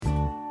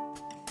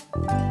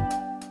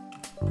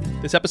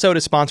This episode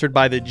is sponsored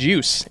by The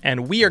Juice,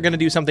 and we are going to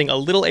do something a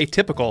little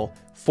atypical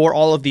for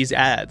all of these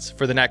ads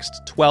for the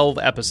next 12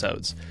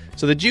 episodes.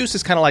 So The Juice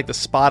is kind of like the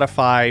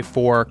Spotify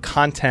for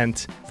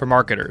content for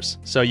marketers.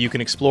 So you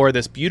can explore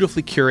this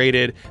beautifully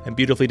curated and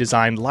beautifully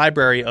designed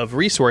library of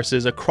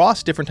resources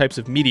across different types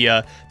of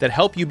media that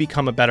help you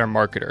become a better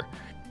marketer.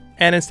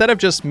 And instead of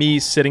just me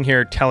sitting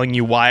here telling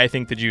you why I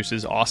think The Juice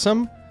is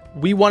awesome,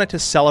 we wanted to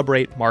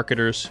celebrate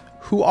marketers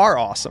who are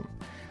awesome.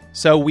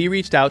 So we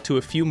reached out to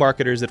a few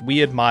marketers that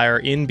we admire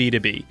in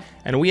B2B,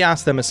 and we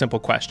asked them a simple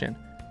question.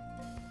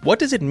 What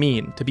does it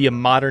mean to be a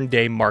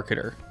modern-day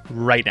marketer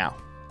right now?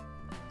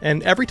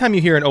 And every time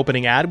you hear an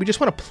opening ad, we just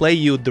want to play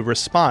you the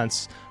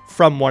response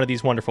from one of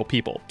these wonderful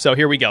people. So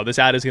here we go. This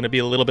ad is going to be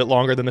a little bit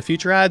longer than the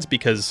future ads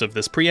because of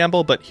this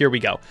preamble, but here we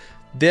go.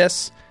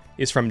 This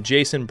is from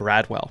Jason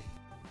Bradwell.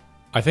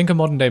 I think a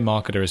modern-day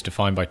marketer is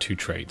defined by two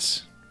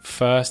traits.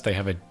 First, they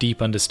have a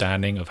deep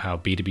understanding of how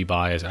B2B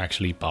buyers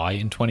actually buy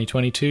in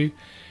 2022.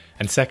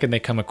 And second, they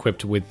come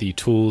equipped with the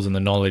tools and the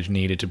knowledge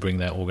needed to bring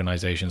their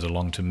organizations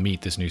along to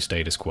meet this new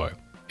status quo.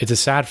 It's a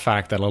sad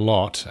fact that a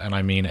lot, and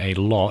I mean a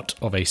lot,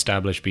 of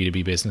established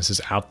B2B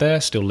businesses out there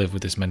still live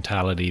with this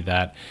mentality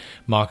that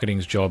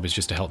marketing's job is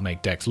just to help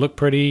make decks look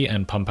pretty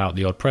and pump out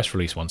the odd press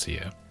release once a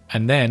year.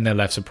 And then they're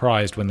left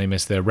surprised when they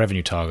miss their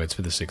revenue targets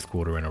for the sixth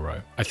quarter in a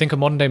row. I think a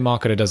modern-day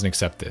marketer doesn't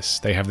accept this.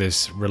 They have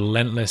this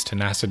relentless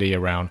tenacity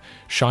around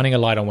shining a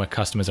light on where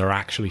customers are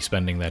actually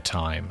spending their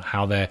time,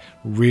 how they're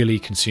really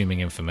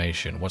consuming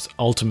information, what's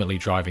ultimately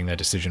driving their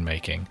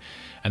decision-making,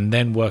 and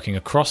then working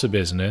across a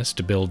business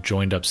to build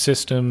joined-up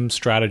systems,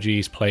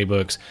 strategies,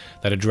 playbooks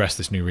that address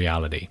this new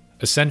reality.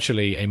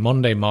 Essentially, a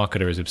modern-day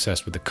marketer is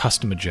obsessed with the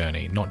customer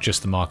journey, not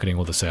just the marketing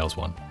or the sales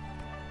one.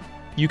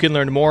 You can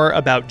learn more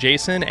about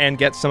Jason and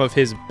get some of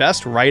his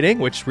best writing,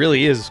 which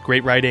really is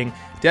great writing,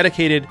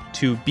 dedicated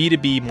to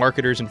B2B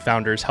marketers and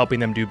founders,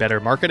 helping them do better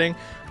marketing.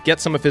 Get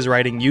some of his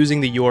writing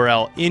using the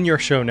URL in your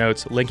show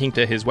notes, linking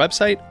to his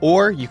website,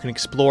 or you can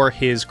explore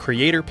his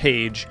creator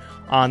page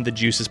on the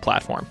Juice's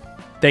platform.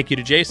 Thank you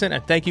to Jason,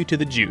 and thank you to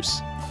The Juice.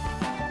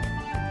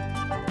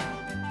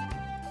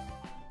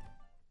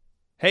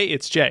 Hey,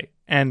 it's Jay,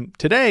 and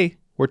today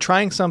we're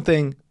trying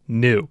something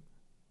new.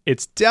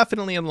 It's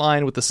definitely in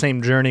line with the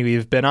same journey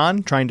we've been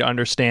on, trying to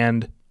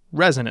understand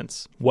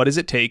resonance. What does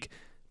it take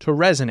to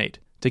resonate,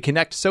 to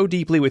connect so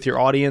deeply with your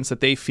audience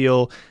that they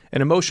feel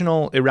an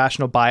emotional,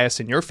 irrational bias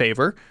in your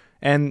favor,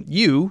 and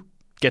you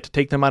get to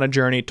take them on a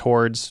journey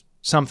towards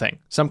something,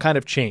 some kind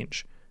of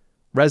change.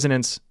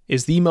 Resonance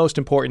is the most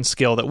important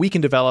skill that we can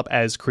develop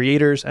as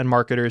creators and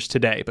marketers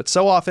today. But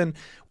so often,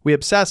 we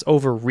obsess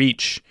over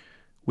reach.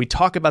 We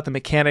talk about the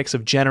mechanics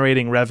of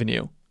generating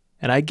revenue,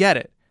 and I get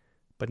it.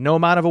 But no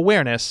amount of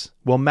awareness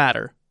will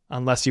matter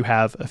unless you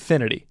have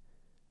affinity.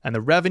 And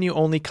the revenue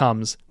only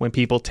comes when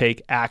people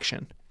take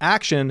action.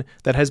 Action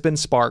that has been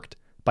sparked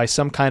by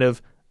some kind of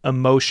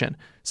emotion,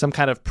 some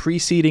kind of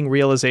preceding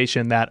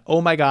realization that, oh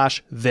my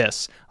gosh,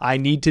 this, I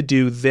need to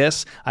do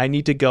this, I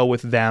need to go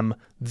with them,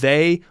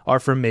 they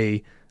are for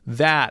me,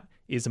 that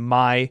is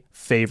my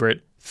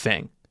favorite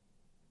thing.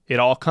 It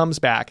all comes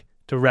back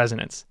to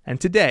resonance.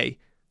 And today,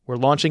 we're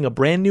launching a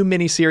brand new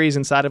mini-series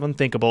inside of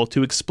Unthinkable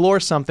to explore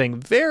something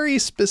very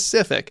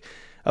specific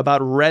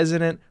about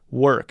resonant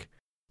work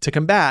to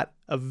combat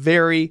a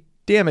very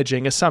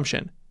damaging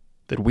assumption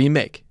that we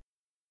make.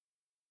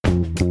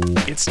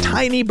 It's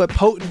tiny but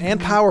potent and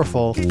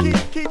powerful.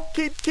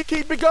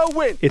 Keep it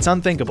going. It's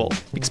Unthinkable,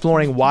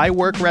 exploring why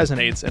work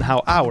resonates and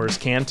how ours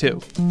can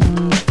too.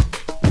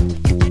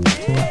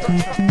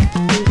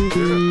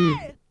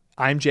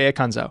 I'm Jay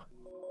Acunzo.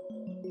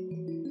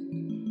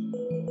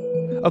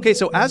 Okay,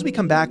 so as we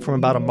come back from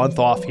about a month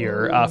off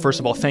here, first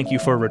of all, thank you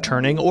for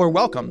returning, or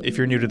welcome if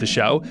you're new to the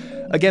show.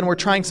 Again, we're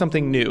trying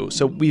something new,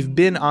 so we've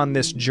been on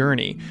this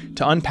journey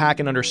to unpack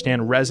and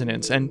understand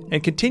resonance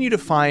and continue to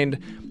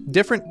find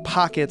different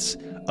pockets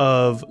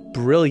of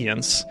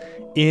brilliance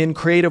in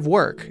creative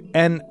work.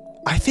 And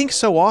I think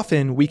so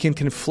often we can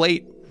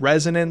conflate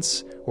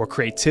resonance or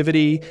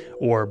creativity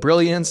or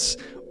brilliance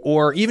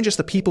or even just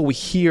the people we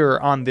hear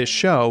on this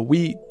show.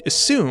 We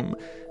assume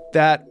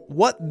that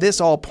what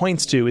this all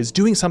points to is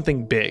doing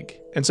something big.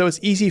 And so it's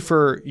easy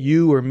for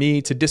you or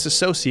me to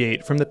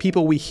disassociate from the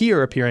people we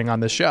hear appearing on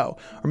this show.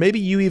 Or maybe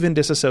you even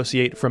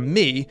disassociate from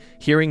me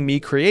hearing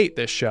me create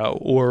this show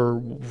or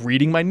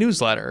reading my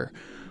newsletter.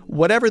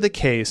 Whatever the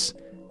case,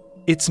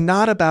 it's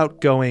not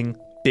about going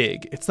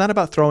big. It's not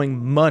about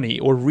throwing money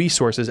or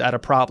resources at a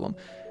problem.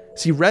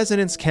 See,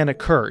 resonance can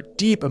occur,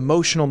 deep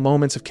emotional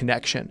moments of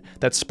connection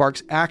that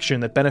sparks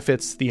action that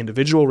benefits the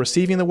individual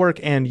receiving the work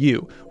and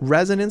you.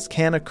 Resonance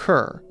can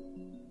occur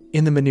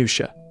in the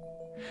minutia.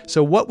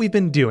 So what we've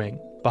been doing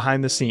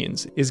behind the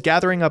scenes is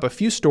gathering up a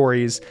few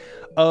stories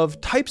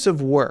of types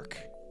of work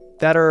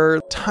that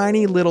are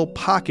tiny little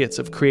pockets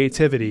of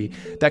creativity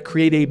that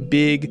create a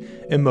big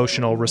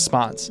emotional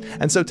response.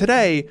 And so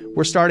today,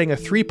 we're starting a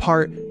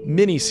 3-part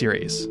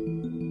mini-series.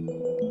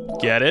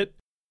 Get it?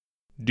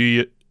 Do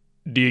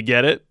you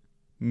get it?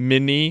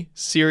 mini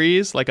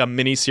series, like a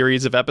mini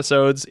series of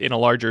episodes in a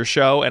larger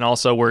show. And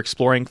also we're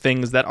exploring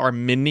things that are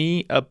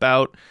mini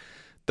about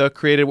the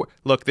created work.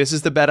 Look, this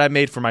is the bet I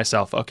made for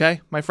myself.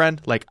 Okay, my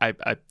friend, like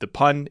the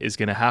pun is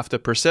going to have to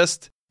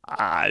persist.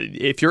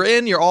 If you're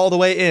in, you're all the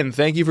way in.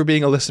 Thank you for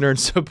being a listener and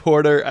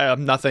supporter.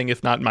 I'm nothing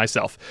if not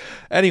myself.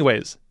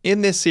 Anyways,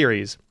 in this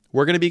series,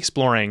 we're going to be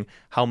exploring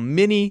how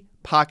mini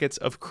pockets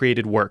of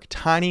created work,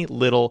 tiny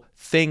little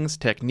things,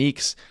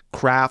 techniques,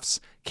 crafts,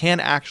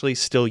 can actually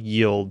still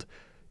yield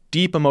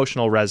deep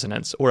emotional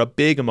resonance or a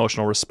big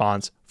emotional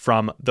response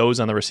from those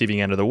on the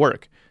receiving end of the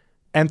work.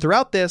 And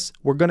throughout this,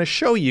 we're going to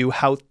show you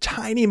how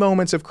tiny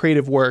moments of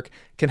creative work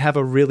can have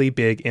a really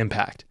big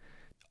impact.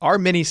 Our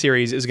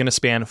mini-series is going to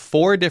span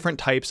 4 different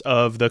types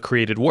of the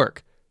created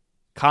work: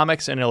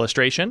 comics and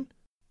illustration,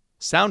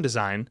 sound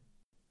design,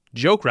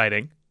 joke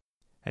writing,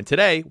 and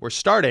today we're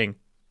starting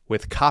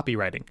with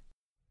copywriting.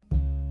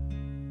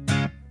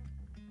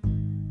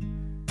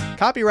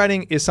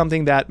 Copywriting is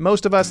something that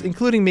most of us,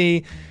 including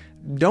me,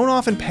 don't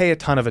often pay a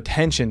ton of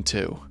attention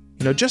to.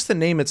 Just the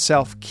name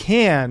itself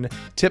can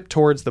tip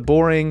towards the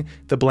boring,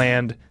 the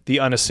bland, the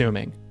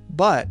unassuming.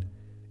 But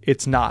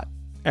it's not.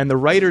 And the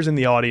writers in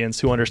the audience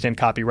who understand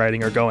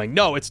copywriting are going,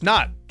 no, it's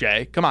not,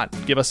 Jay. Come on,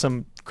 give us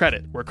some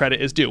credit where credit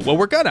is due.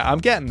 Well, I'm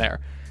getting there.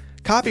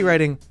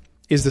 Copywriting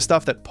is the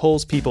stuff that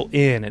pulls people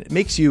in, and it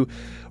makes you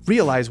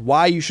realize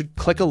why you should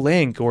click a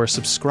link or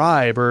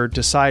subscribe or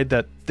decide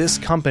that this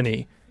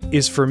company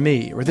is for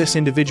me or this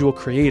individual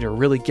creator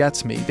really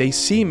gets me. They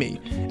see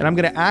me, and I'm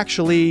going to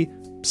actually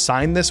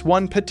sign this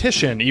one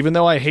petition, even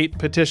though I hate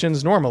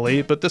petitions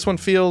normally, but this one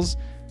feels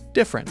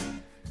different.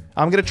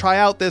 I'm going to try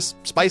out this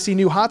spicy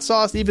new hot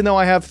sauce, even though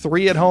I have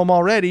 3 at home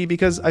already,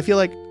 because I feel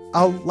like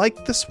I'll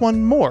like this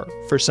one more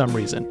for some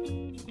reason.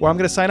 Or I'm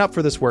going to sign up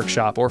for this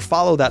workshop or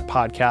follow that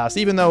podcast,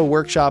 even though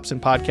workshops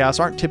and podcasts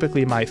aren't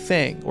typically my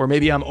thing, or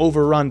maybe I'm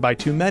overrun by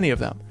too many of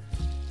them.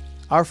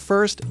 Our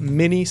first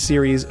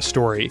mini-series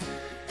story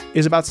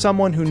is about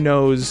someone who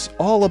knows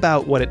all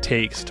about what it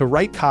takes to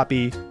write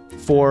copy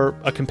for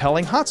a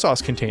compelling hot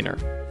sauce container.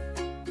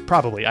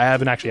 Probably. I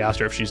haven't actually asked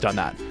her if she's done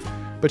that.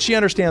 But she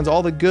understands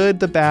all the good,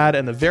 the bad,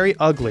 and the very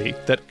ugly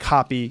that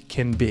copy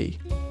can be.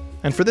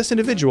 And for this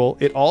individual,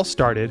 it all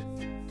started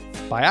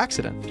by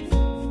accident.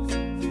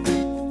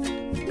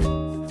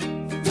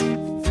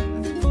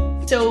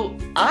 So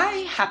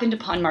I happened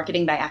upon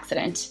marketing by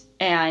accident,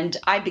 and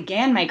I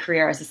began my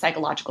career as a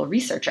psychological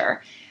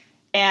researcher.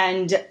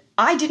 And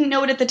I didn't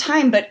know it at the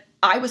time, but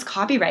I was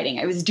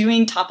copywriting. I was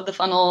doing top of the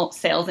funnel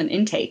sales and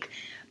intake.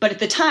 But at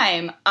the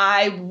time,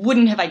 I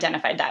wouldn't have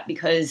identified that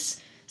because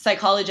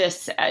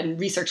psychologists and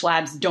research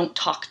labs don't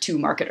talk to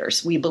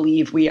marketers. We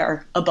believe we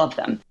are above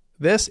them.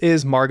 This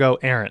is Margot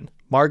Aaron.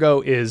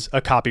 Margot is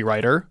a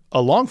copywriter,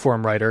 a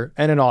long-form writer,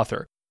 and an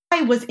author.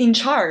 I was in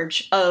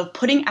charge of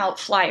putting out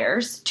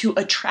flyers to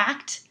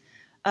attract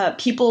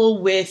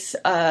people with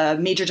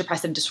major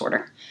depressive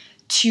disorder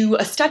to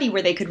a study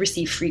where they could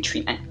receive free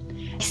treatment.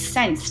 I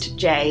sensed,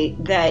 Jay,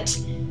 that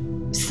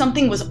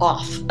something was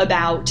off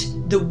about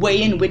the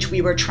way in which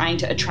we were trying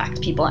to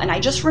attract people. And I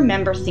just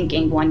remember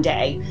thinking one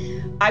day,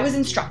 I was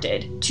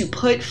instructed to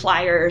put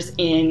flyers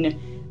in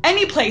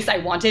any place I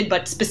wanted,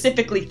 but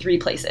specifically 3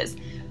 places: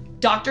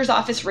 doctor's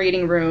office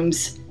waiting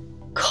rooms,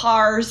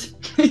 cars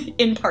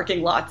in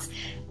parking lots,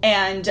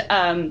 and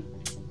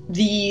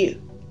the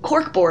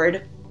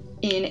corkboard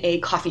in a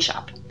coffee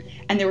shop.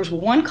 And there was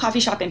one coffee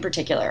shop in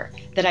particular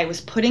that I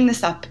was putting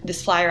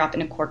this flyer up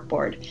in a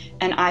corkboard.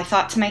 And I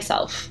thought to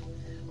myself,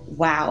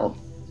 wow,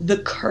 the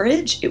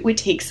courage it would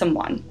take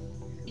someone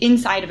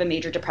inside of a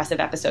major depressive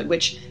episode,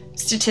 which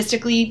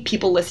statistically,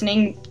 people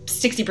listening,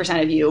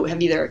 60% of you have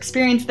either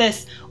experienced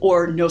this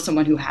or know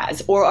someone who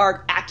has, or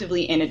are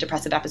actively in a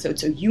depressive episode.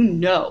 So you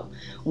know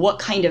what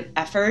kind of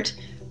effort,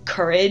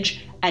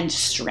 courage, and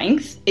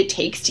strength it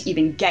takes to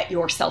even get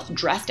yourself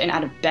dressed and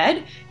out of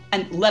bed,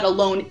 and let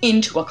alone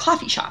into a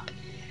coffee shop.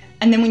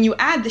 And then when you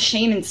add the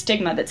shame and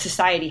stigma that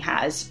society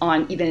has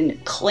on even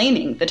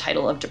claiming the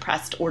title of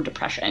depressed or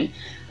depression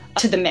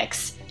to the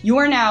mix, you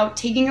are now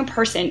taking a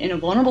person in a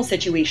vulnerable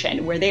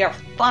situation where they are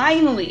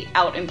finally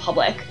out in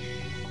public,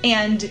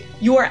 and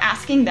you are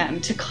asking them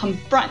to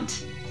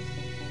confront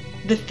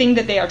the thing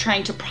that they are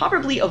trying to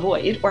probably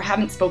avoid or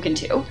haven't spoken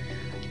to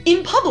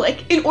in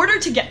public in order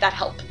to get that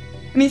help.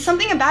 I mean,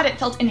 something about it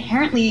felt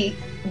inherently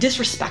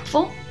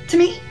disrespectful to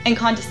me and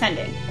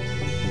condescending.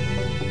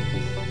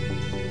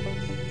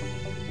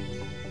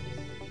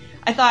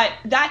 I thought,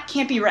 that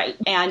can't be right.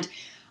 And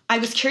I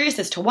was curious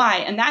as to why.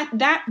 And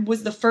that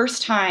was the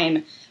first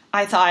time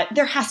I thought,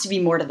 there has to be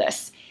more to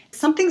this.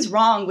 Something's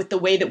wrong with the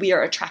way that we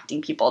are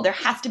attracting people. There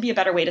has to be a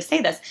better way to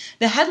say this.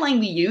 The headline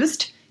we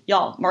used,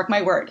 y'all, mark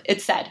my word,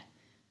 it said,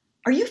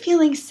 "Are you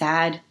feeling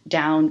sad,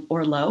 down,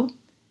 or low?"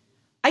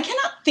 I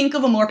cannot think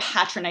of a more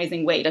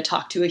patronizing way to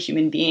talk to a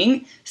human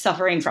being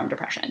suffering from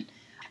depression.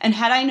 And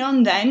had I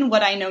known then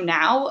what I know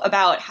now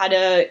about how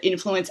to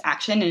influence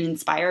action and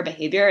inspire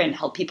behavior and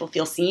help people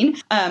feel seen,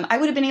 I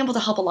would have been able to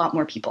help a lot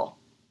more people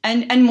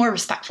and more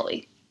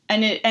respectfully.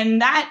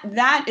 And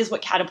that is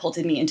what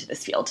catapulted me into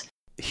this field.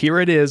 here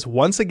it is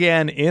once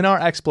again in our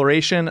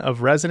exploration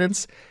of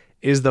resonance,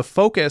 is the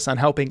focus on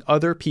helping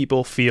other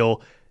people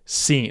feel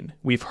seen.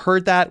 We've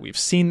heard that, we've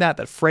seen that.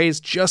 That phrase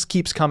just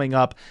keeps coming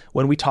up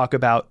when we talk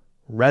about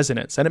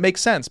resonance. And it makes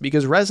sense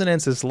because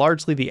resonance is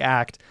largely the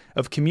act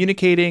of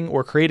communicating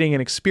or creating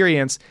an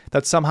experience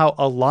that somehow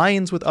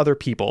aligns with other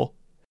people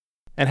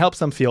and helps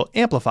them feel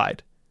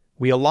amplified.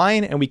 We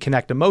align and we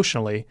connect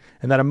emotionally,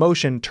 and that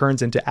emotion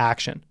turns into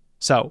action.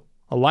 So,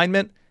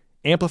 alignment,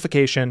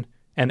 amplification,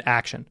 and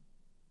action.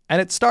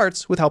 And it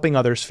starts with helping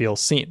others feel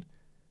seen.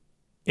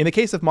 In the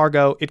case of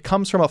Margot, it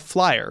comes from a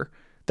flyer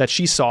that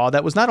she saw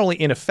that was not only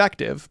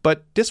ineffective,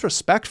 but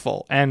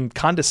disrespectful and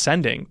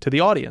condescending to the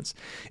audience.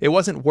 It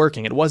wasn't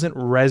working. It wasn't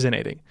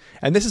resonating.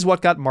 And this is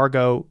what got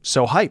Margot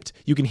so hyped.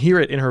 You can hear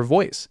it in her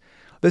voice.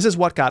 This is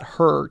what got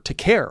her to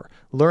care,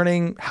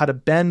 learning how to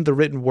bend the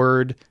written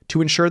word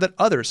to ensure that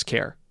others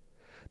care.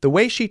 The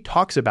way she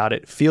talks about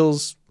it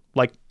feels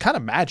like kind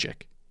of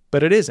magic,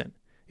 but it isn't.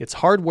 It's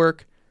hard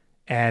work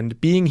and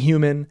being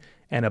human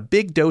and a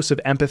big dose of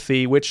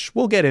empathy, which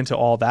we'll get into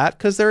all that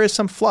because there is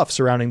some fluff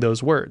surrounding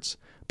those words.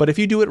 But if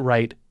you do it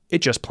right, it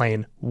just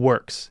plain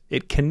works.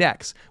 It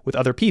connects with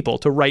other people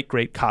to write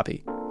great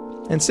copy.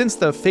 And since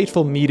the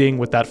fateful meeting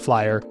with that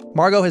flyer,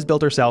 Margot has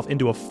built herself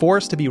into a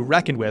force to be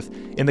reckoned with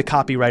in the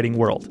copywriting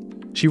world.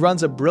 She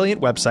runs a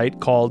brilliant website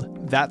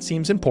called That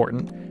Seems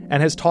Important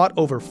and has taught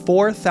over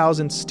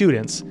 4,000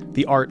 students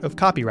the art of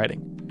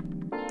copywriting.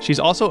 She's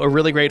also a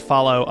really great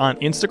follow on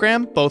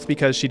Instagram, both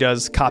because she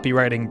does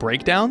copywriting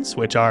breakdowns,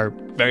 which are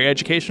very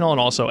educational and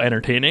also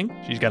entertaining.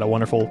 She's got a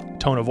wonderful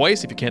tone of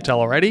voice, if you can't tell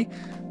already,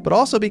 but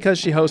also because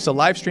she hosts a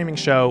live streaming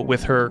show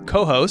with her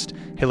co-host,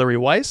 Hillary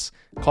Weiss,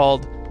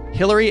 called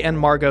Hillary and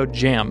Margot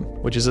Jam,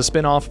 which is a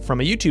spinoff from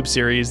a YouTube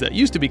series that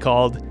used to be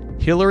called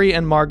Hillary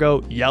and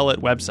Margot Yell at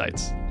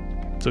Websites.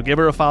 So give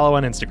her a follow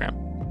on Instagram.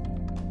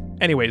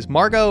 Anyways,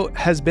 Margot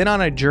has been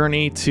on a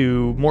journey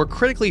to more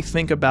critically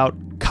think about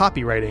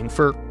copywriting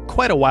for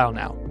quite a while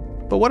now.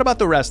 But what about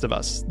the rest of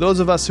us? Those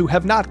of us who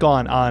have not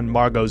gone on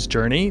Margot's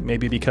journey,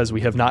 maybe because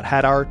we have not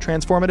had our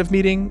transformative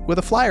meeting with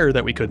a flyer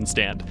that we couldn't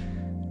stand.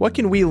 What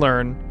can we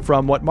learn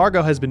from what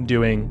Margot has been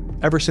doing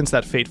ever since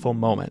that fateful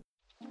moment?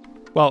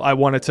 Well, I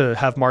wanted to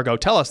have Margot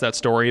tell us that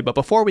story, but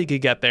before we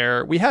could get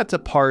there, we had to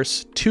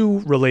parse two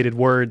related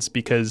words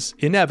because,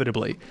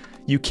 inevitably,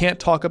 you can't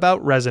talk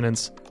about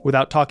resonance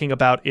without talking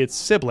about its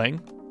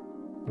sibling,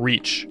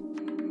 reach.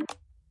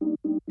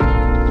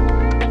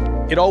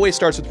 It always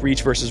starts with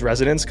reach versus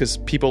resonance because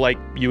people like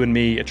you and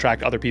me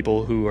attract other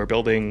people who are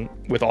building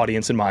with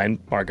audience in mind,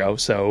 Margot.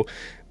 So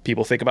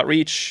people think about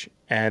reach,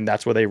 and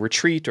that's where they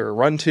retreat or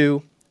run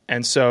to.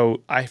 And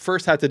so I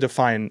first had to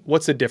define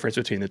what's the difference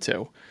between the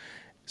two.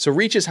 So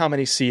reach is how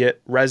many see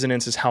it.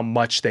 Resonance is how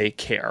much they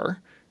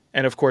care.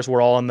 And of course,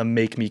 we're all in the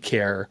make me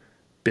care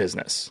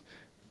business.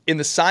 In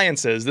the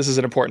sciences, this is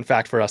an important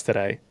fact for us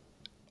today.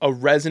 A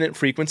resonant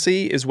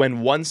frequency is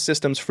when one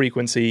system's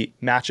frequency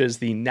matches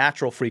the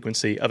natural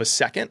frequency of a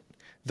second,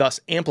 thus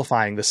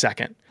amplifying the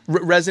second.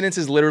 Resonance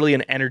is literally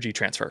an energy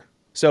transfer.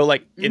 So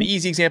like an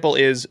easy example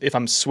is if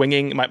I'm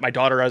swinging, my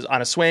daughter is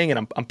on a swing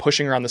and I'm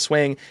pushing her on the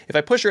swing. If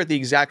I push her at the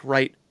exact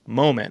right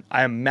moment,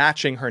 I am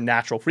matching her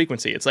natural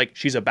frequency. It's like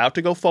she's about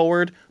to go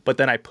forward, but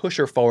then I push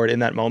her forward in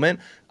that moment.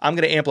 I'm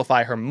going to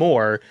amplify her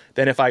more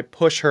than if I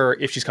push her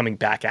if she's coming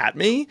back at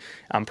me.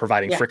 I'm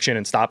providing friction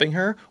and stopping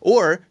her,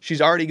 or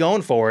she's already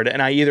going forward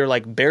and I either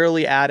like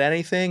barely add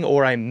anything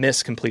or I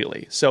miss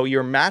completely. So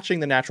you're matching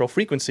the natural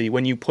frequency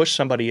when you push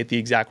somebody at the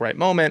exact right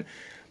moment.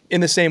 In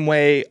the same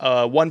way,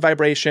 one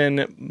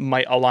vibration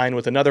might align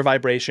with another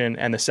vibration,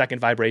 and the second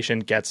vibration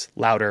gets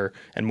louder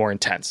and more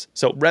intense.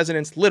 So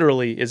resonance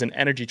literally is an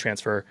energy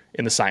transfer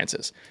in the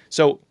sciences.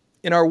 So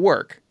in our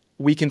work,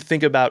 we can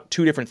think about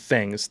two different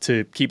things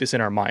to keep this in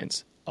our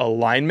minds: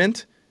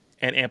 alignment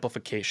and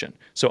amplification.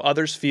 So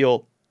others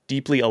feel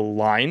deeply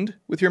aligned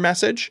with your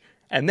message,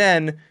 and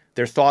then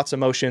their thoughts,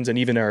 emotions, and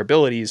even their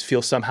abilities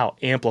feel somehow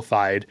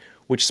amplified,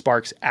 which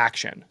sparks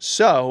action.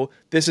 So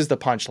this is the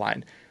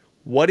punchline.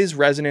 What is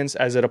resonance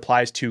as it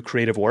applies to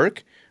creative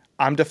work?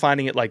 I'm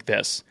defining it like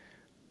this.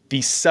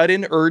 The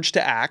sudden urge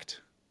to act,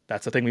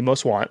 that's the thing we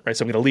most want, right?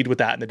 So I'm going to lead with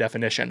that in the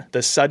definition.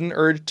 The sudden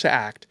urge to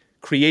act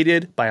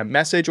created by a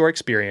message or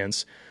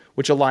experience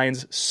which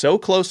aligns so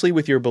closely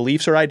with your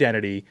beliefs or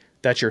identity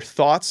that your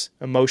thoughts,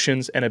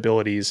 emotions, and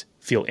abilities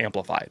feel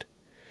amplified.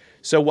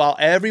 So while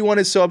everyone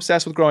is so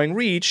obsessed with growing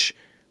reach,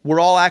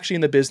 we're all actually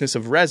in the business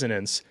of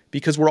resonance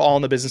because we're all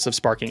in the business of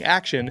sparking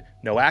action.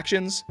 No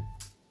actions,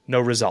 no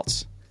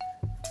results.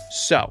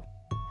 So,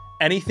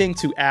 anything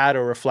to add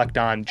or reflect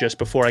on just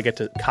before I get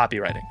to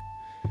copywriting?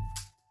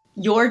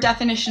 Your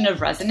definition of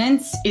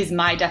resonance is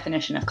my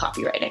definition of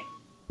copywriting.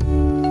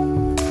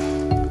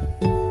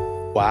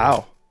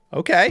 Wow.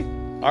 Okay.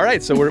 All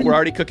right. So we're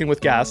already cooking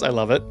with gas. I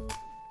love it.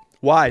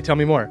 Why? Tell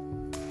me more.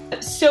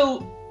 So,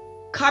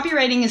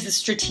 copywriting is the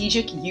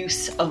strategic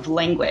use of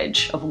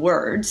language, of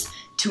words,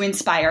 to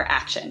inspire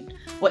action.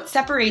 What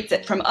separates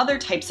it from other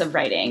types of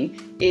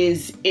writing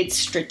is it's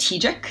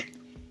strategic.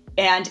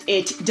 and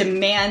it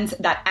demands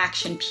that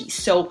action piece.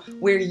 So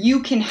where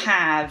you can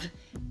have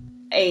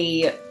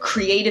a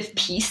creative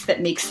piece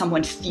that makes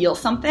someone feel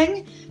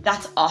something,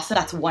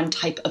 that's one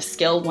type of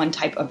skill, one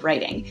type of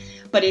writing.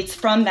 But it's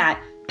from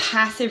that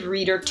passive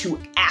reader to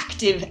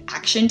active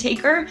action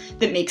taker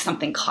that makes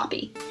something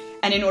copy.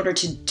 And in order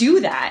to do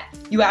that,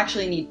 you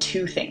actually need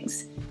two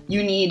things.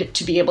 You need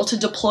to be able to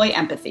deploy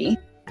empathy,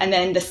 and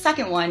then the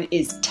second one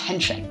is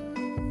tension.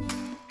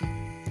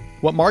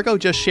 What Margot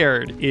just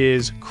shared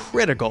is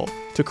critical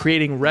to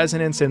creating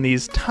resonance in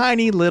these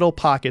tiny little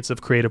pockets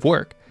of creative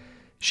work.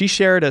 She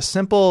shared a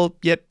simple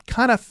yet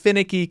kind of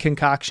finicky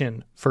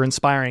concoction for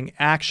inspiring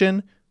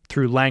action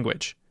through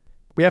language.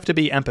 We have to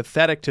be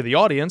empathetic to the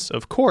audience,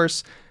 of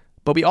course,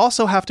 but we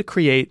also have to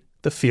create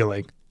the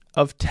feeling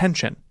of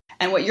tension.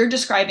 And what you're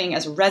describing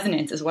as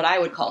resonance is what I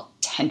would call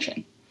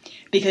tension,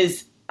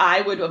 because I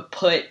would have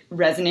put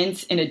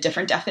resonance in a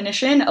different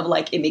definition of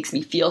like, it makes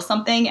me feel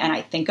something and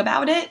I think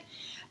about it,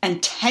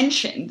 and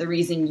tension, the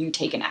reason you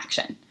take an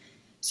action.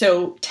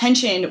 So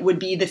tension would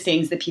be the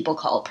things that people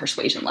call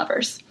persuasion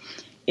levers.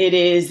 It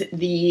is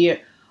the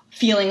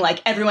feeling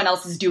like everyone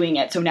else is doing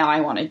it, so now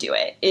I want to do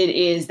it. It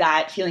is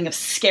that feeling of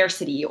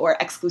scarcity or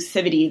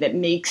exclusivity that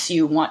makes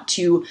you want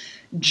to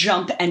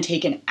jump and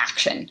take an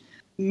action.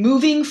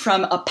 Moving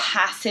from a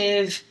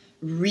passive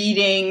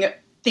reading,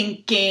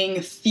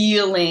 thinking,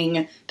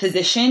 feeling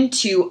position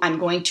to I'm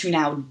going to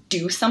now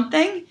do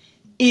something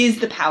is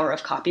the power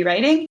of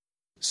copywriting.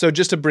 So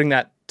just to bring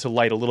that to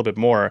light a little bit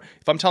more,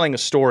 if I'm telling a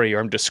story or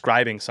I'm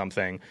describing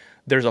something,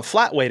 there's a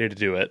flat way to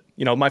do it.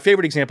 You know, my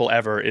favorite example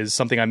ever is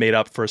something I made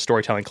up for a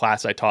storytelling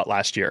class I taught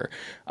last year.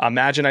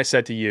 Imagine I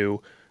said to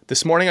you,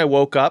 this morning I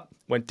woke up,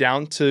 went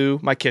down to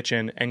my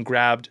kitchen and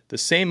grabbed the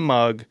same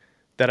mug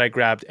that I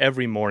grabbed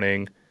every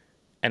morning.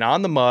 And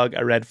on the mug,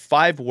 I read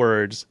 5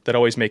 words that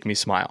always make me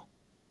smile.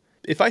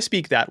 If I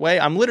speak that way,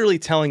 I'm literally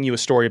telling you a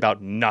story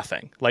about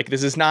nothing. Like,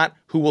 this is not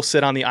who will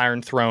sit on the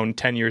Iron Throne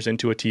 10 years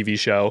into a TV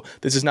show.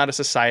 This is not a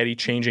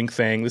society-changing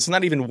thing. This is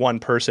not even one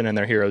person and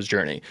their hero's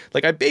journey.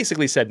 Like, I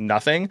basically said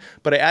nothing,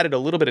 but I added a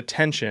little bit of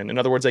tension. In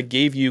other words, I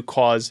gave you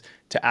cause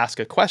to ask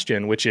a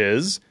question, which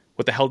is,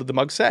 what the hell did the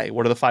mug say?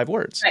 What are the 5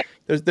 words? Right.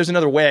 There's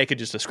another way I could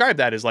just describe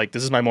that is like,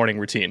 this is my morning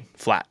routine,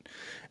 flat.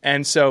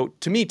 And so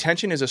to me,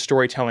 tension is a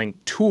storytelling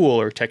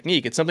tool or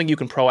technique. It's something you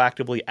can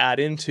proactively add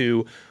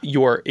into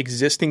your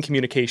existing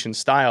communication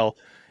style.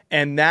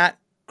 And that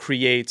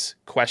creates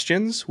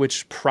questions,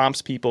 which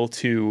prompts people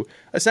to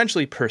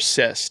essentially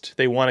persist.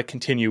 They want to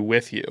continue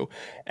with you.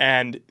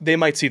 And they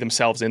might see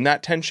themselves in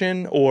that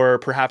tension, or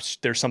perhaps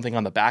there's something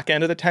on the back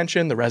end of the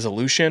tension, the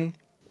resolution,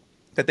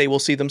 that they will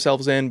see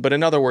themselves in. But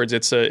in other words,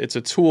 it's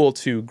a tool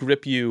to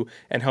grip you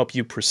and help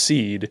you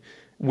proceed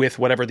with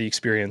whatever the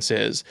experience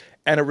is.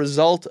 And a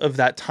result of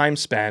that time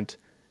spent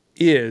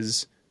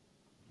is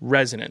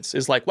resonance.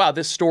 Is like, wow,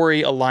 this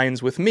story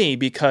aligns with me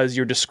because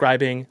you're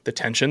describing the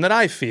tension that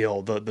I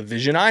feel, the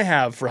vision I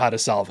have for how to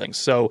solve things.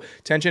 So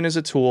tension is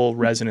a tool,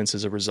 resonance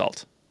is a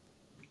result.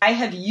 I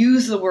have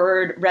used the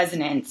word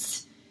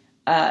resonance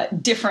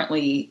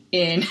differently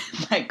in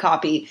my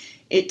copy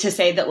to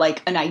say that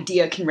like an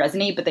idea can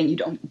resonate, but then you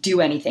don't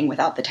do anything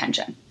without the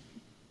tension.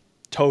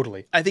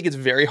 Totally. I think it's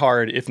very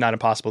hard, if not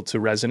impossible, to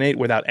resonate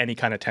without any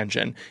kind of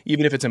tension,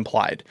 even if it's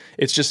implied.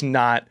 It's just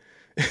not,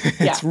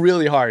 it's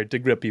really hard to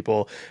grip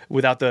people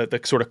without the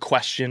sort of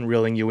question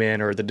reeling you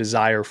in, or the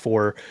desire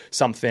for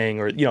something,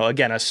 or, you know,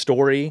 again, a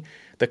story,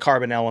 the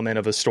carbon element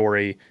of a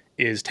story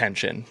is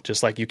tension.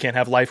 Just like you can't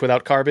have life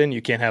without carbon,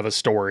 you can't have a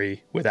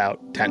story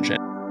without tension.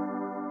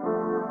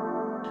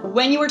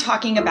 When you were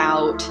talking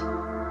about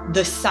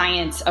the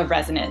science of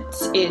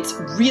resonance, it's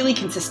really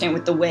consistent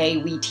with the way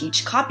we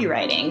teach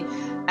copywriting.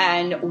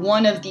 And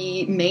one of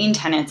the main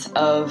tenets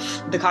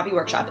of the copy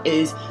workshop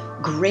is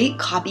great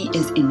copy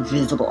is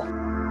invisible.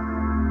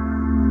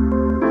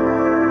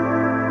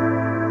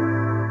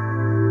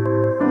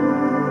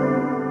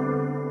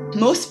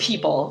 Most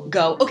people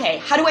go, okay,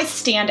 how do I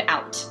stand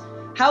out?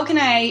 How can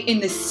I, in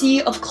the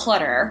sea of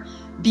clutter,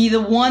 be the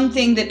one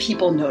thing that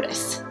people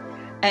notice?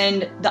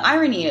 And the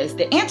irony is,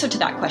 the answer to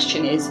that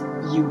question is,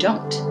 you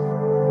don't.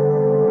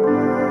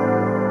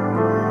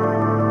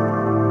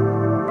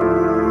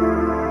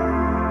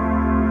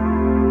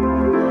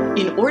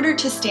 In order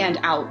to stand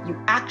out, you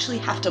actually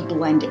have to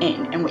blend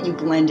in. And what you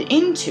blend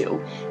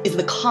into is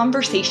the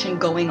conversation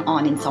going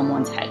on in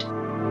someone's head.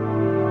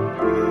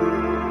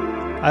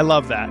 I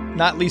love that,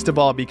 not least of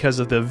all because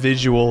of the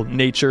visual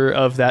nature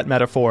of that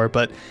metaphor,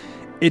 but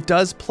it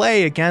does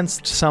play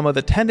against some of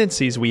the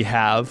tendencies we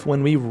have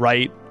when we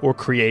write or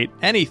create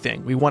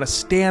anything. We want to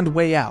stand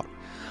way out.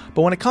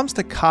 But when it comes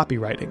to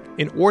copywriting,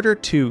 in order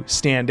to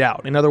stand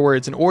out, in other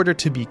words, in order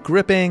to be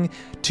gripping,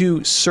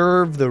 to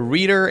serve the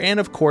reader, and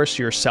of course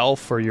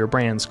yourself or your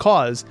brand's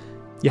cause,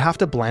 you have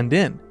to blend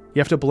in.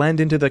 You have to blend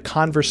into the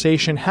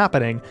conversation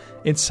happening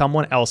in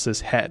someone else's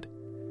head.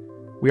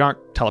 We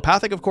aren't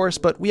telepathic, of course,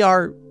 but we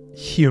are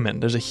human.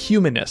 There's a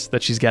humanness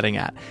that she's getting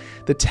at.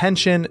 The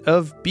tension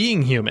of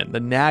being human, the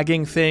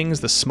nagging things,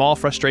 the small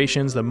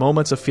frustrations, the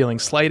moments of feeling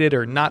slighted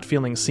or not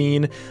feeling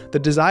seen, the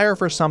desire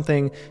for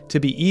something to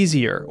be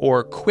easier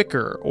or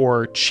quicker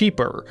or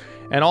cheaper,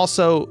 and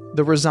also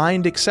the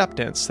resigned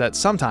acceptance that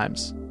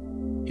sometimes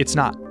it's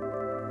not.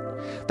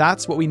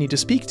 That's what we need to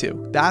speak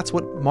to. That's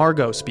what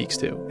Margot speaks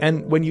to.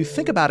 And when you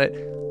think about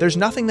it, there's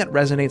nothing that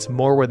resonates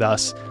more with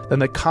us than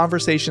the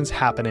conversations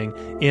happening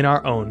in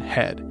our own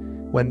head.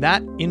 When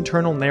that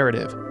internal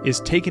narrative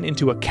is taken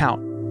into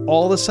account,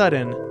 all of a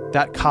sudden,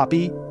 that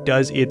copy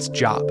does its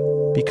job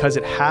because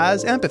it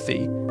has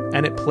empathy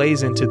and it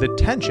plays into the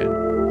tension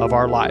of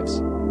our lives.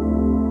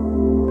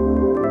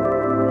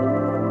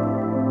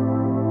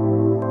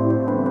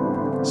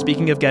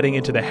 Speaking of getting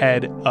into the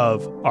head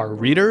of our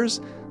readers,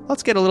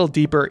 let's get a little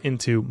deeper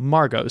into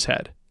Margot's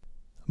head.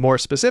 More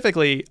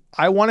specifically,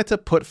 I wanted to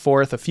put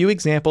forth a few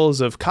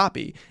examples of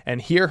copy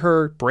and hear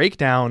her break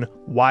down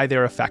why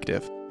they're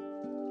effective.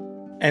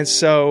 And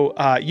so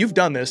you've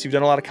done this. You've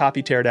done a lot of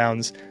copy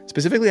teardowns,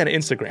 specifically on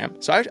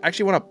Instagram. So I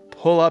actually want to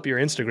pull up your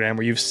Instagram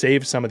where you've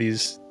saved some of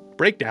these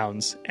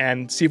breakdowns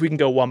and see if we can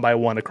go one by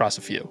one across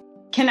a few.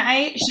 Can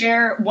I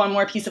share one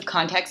more piece of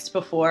context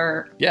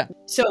before? Yeah.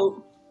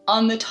 So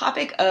on the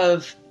topic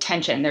of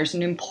tension, there's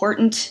an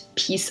important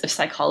piece of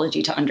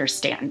psychology to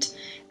understand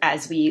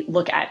as we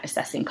look at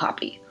assessing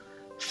copy.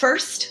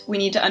 First, we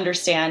need to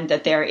understand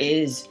that there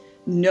is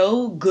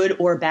no good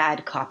or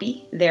bad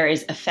copy. There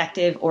is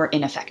effective or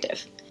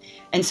ineffective.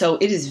 And so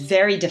it is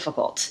very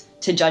difficult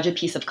to judge a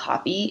piece of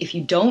copy if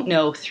you don't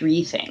know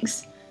three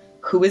things.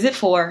 Who is it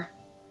for?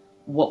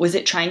 What was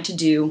it trying to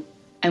do?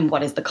 And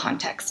what is the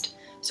context?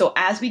 So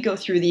as we go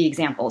through the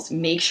examples,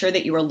 make sure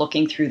that you are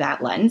looking through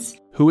that lens.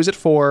 Who is it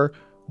for?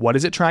 What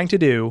is it trying to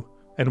do?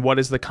 And what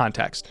is the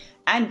context?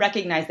 And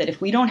recognize that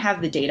if we don't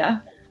have the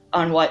data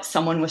on what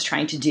someone was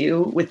trying to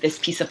do with this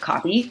piece of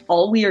copy,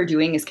 all we are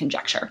doing is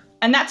conjecture.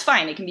 And that's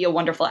fine. It can be a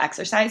wonderful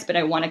exercise, but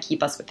I want to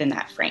keep us within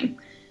that frame.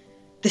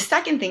 The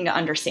second thing to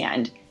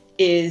understand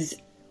is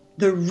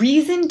the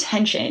reason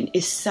tension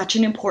is such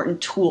an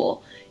important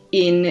tool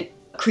in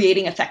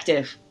creating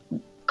effective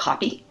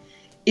copy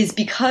is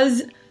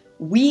because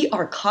we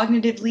are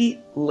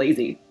cognitively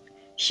lazy.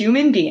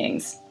 Human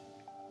beings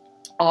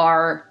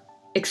are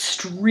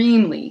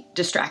extremely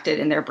distracted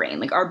in their brain.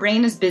 Like our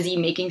brain is busy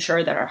making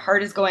sure that our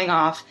heart is going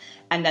off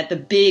and that the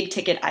big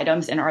ticket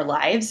items in our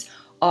lives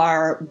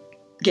are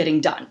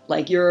getting done.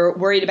 Like you're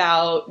worried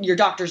about your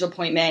doctor's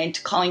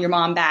appointment, calling your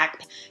mom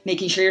back,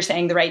 making sure you're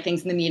saying the right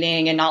things in the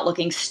meeting and not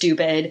looking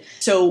stupid.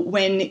 So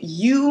when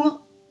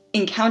you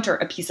encounter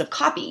a piece of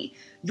copy,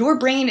 your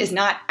brain is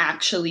not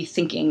actually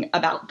thinking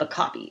about the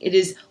copy. It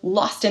is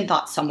lost in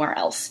thought somewhere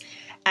else.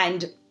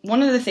 And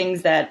one of the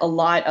things that a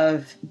lot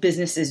of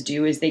businesses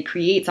do is they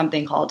create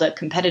something called a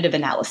competitive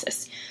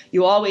analysis.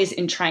 You always,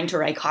 in trying to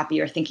write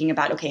copy, are thinking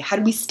about, okay, how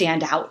do we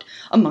stand out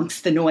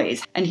amongst the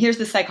noise? And here's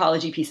the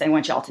psychology piece I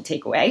want y'all to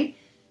take away.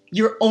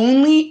 You're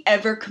only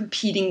ever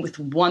competing with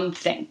one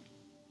thing,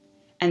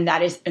 and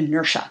that is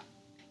inertia.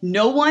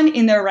 No one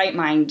in their right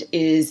mind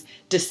is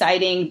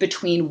deciding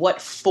between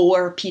what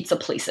 4 pizza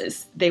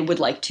places they would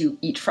like to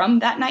eat from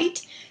that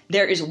night.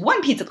 There is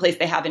one pizza place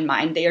they have in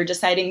mind. They are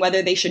deciding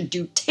whether they should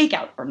do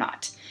takeout or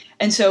not.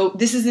 And so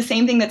this is the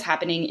same thing that's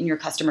happening in your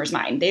customer's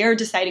mind. They are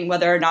deciding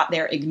whether or not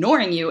they're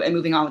ignoring you and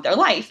moving on with their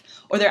life,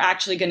 or they're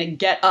actually going to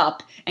get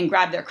up and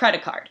grab their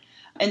credit card.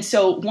 And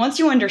so once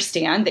you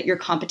understand that your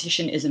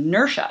competition is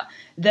inertia,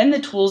 then the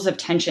tools of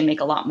tension make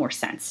a lot more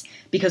sense.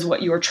 Because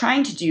what you are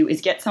trying to do is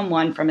get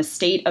someone from a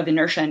state of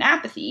inertia and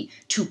apathy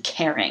to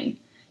caring,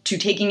 to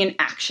taking an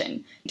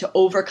action, to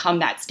overcome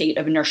that state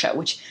of inertia,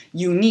 which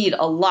you need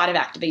a lot of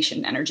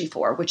activation energy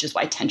for, which is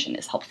why tension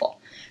is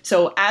helpful.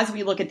 So as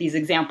we look at these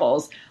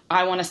examples,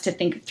 I want us to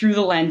think through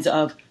the lens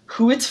of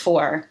who it's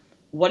for,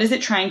 what is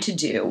it trying to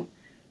do,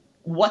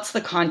 what's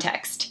the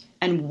context,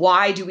 and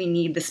why do we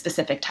need the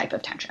specific type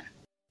of tension?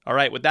 All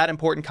right, with that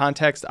important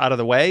context out of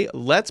the way,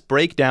 let's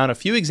break down a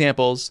few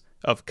examples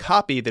of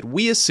copy that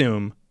we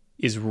assume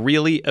is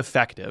really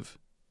effective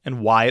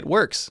and why it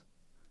works.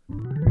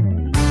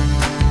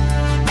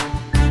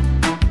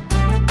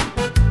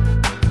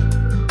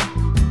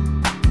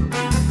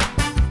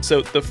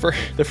 So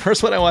the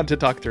first one I wanted to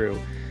talk through,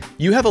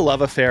 you have a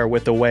love affair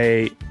with the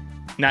way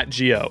Nat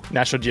Geo,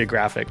 National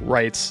Geographic,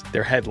 writes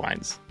their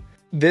headlines.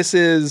 This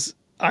is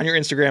on your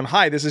Instagram.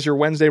 Hi, this is your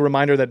Wednesday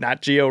reminder that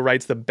Nat Geo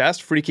writes the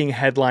best freaking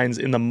headlines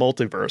in the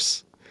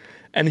multiverse.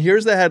 And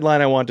here's the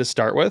headline I want to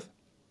start with.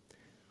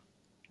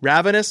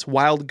 Ravenous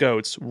wild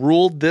goats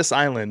ruled this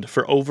island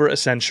for over a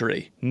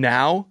century.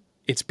 Now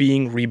it's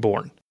being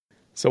reborn.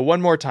 So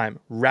one more time.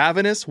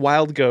 Ravenous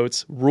wild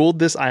goats ruled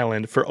this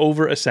island for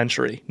over a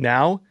century.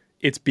 Now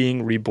it's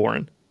being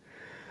reborn.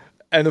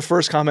 And the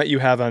first comment you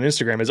have on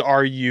Instagram is,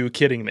 are you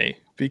kidding me?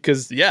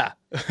 Because, yeah,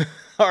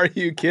 are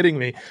you kidding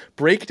me?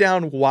 Break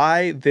down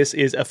why this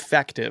is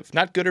effective,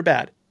 not good or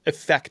bad,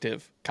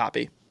 effective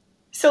copy.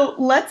 So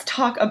let's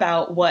talk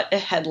about what a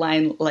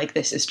headline like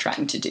this is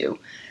trying to do.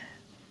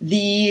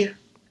 The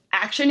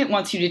action it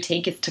wants you to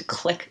take is to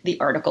click the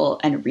article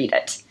and read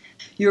it.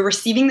 You're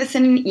receiving this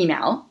in an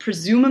email.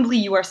 Presumably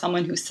you are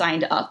someone who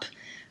signed up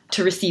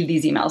to receive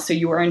these emails. So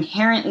you are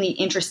inherently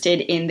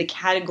interested in the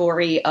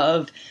category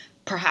of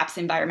perhaps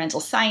environmental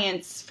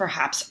science,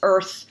 perhaps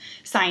earth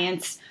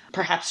science,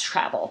 perhaps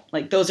travel.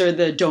 Like those are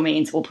the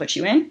domains we'll put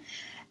you in.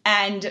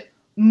 And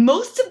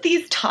most of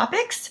these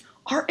topics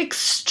are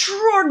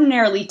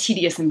extraordinarily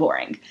tedious and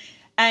boring.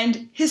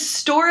 And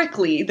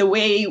historically, the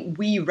way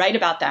we write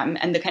about them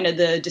and the kind of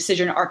the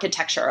decision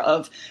architecture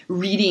of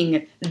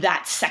reading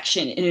that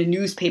section in a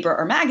newspaper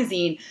or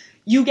magazine,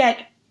 you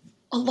get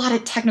a lot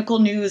of technical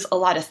news, a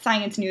lot of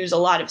science news, a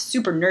lot of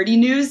super nerdy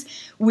news,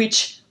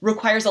 which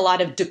requires a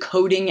lot of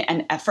decoding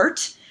and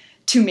effort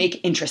to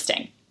make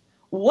interesting.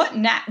 What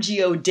Nat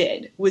Geo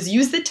did was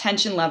use the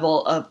tension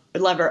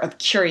lever of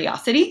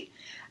curiosity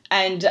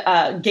and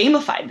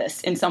gamified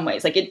this in some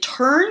ways. Like it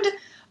turned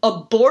a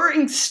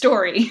boring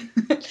story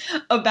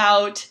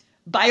about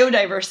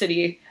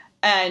biodiversity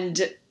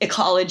and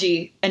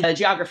ecology and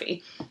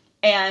geography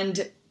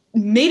and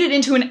made it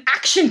into an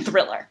action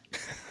thriller.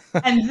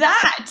 And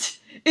that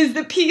is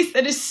the piece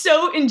that is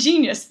so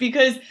ingenious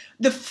because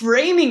the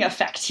framing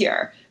effect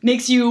here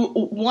makes you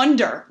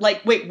wonder,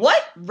 like, wait,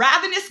 what?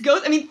 Ravenous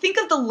goats? I mean, think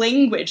of the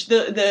language,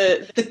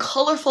 the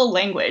colorful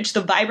language,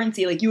 the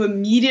vibrancy. Like you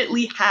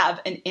immediately have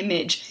an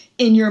image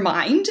in your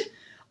mind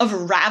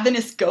of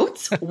ravenous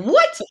goats?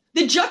 What?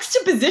 The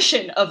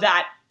juxtaposition of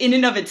that in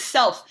and of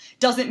itself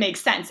doesn't make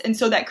sense. And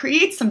so that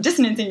creates some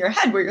dissonance in your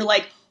head where you're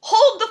like,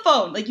 hold the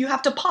phone. Like you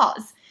have to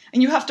pause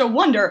and you have to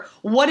wonder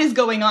what is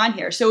going on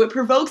here. So it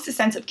provokes a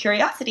sense of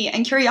curiosity,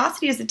 and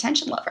curiosity is a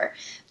tension lever.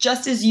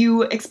 Just as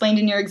you explained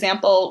in your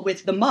example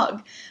with the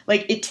mug,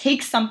 like it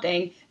takes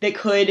something that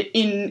could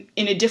in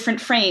a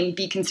different frame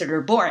be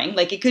considered boring.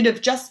 Like it could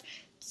have just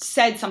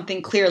said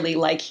something clearly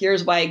like,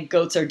 here's why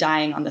goats are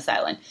dying on this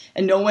island.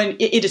 And no one,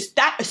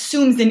 that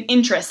assumes an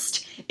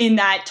interest in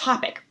that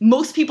topic.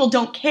 Most people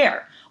don't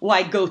care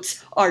why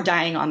goats are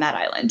dying on that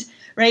island,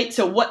 right?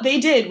 So what they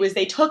did was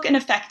they took an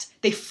effect,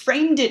 they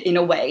framed it in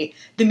a way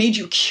that made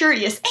you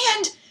curious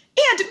and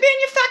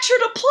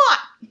manufactured a plot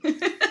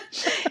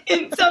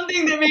in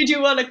something that made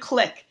you want to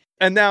click.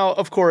 And now,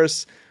 of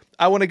course,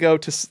 I want to go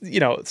to,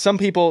 some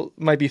people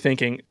might be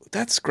thinking,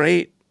 that's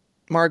great,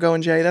 Margot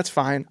and Jay, that's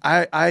fine.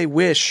 I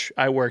wish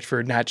I worked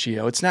for Nat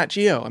Geo. It's Nat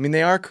Geo. I mean,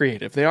 they are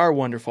creative. They are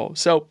wonderful.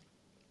 So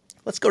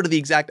let's go to the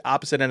exact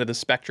opposite end of the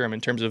spectrum in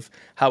terms of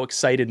how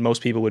excited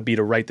most people would be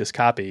to write this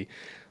copy.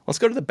 Let's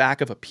go to the back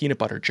of a peanut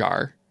butter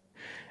jar.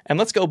 And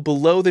let's go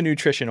below the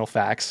nutritional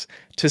facts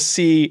to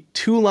see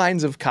 2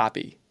 lines of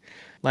copy.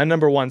 Line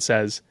number 1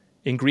 says,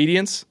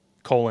 ingredients,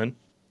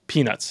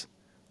 peanuts.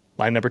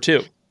 Line number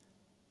 2,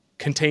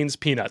 contains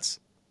peanuts.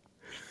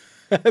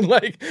 And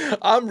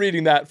I'm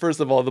reading that,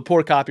 first of all, the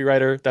poor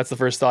copywriter, that's the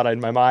first thought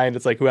in my mind.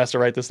 It's like, who has to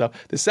write this stuff?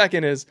 The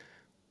second is,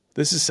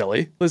 this is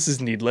silly. This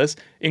is needless.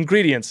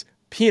 Ingredients,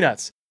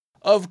 peanuts.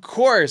 Of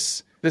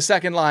course, the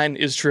second line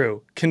is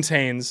true,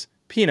 contains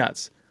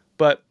peanuts.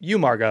 But you,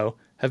 Margot,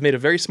 have made a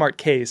very smart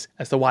case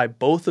as to why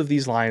both of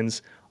these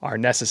lines are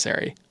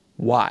necessary.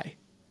 Why?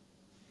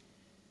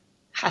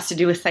 Has to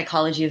do with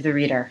psychology of the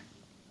reader.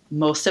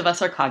 Most of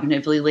us are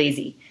cognitively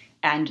lazy,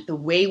 and the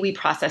way we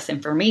process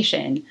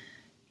information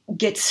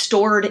gets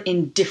stored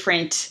in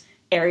different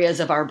areas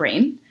of our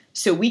brain.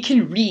 So we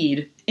can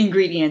read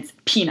ingredients,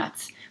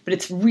 peanuts, but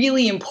it's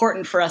really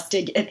important for us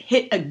to get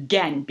hit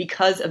again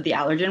because of the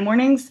allergen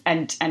warnings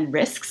and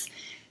risks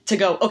to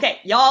go, okay,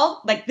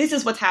 y'all, this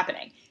is what's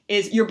happening.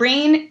 Is your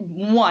brain,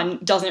 1,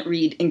 doesn't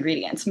read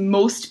ingredients.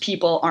 Most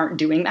people aren't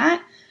doing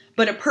that,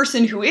 but a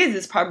person who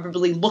is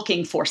probably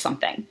looking for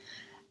something.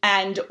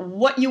 And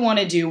what you want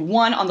to do,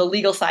 1, on the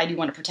legal side, you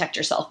want to protect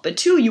yourself, but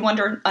 2, you want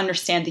to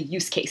understand the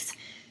use case.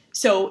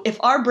 So if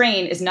our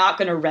brain is not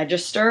going to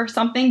register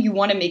something, you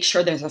want to make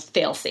sure there's a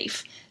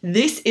fail-safe.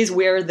 This is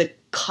where the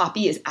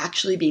copy is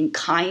actually being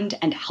kind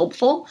and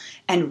helpful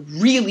and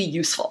really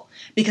useful,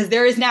 because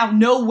there is now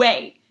no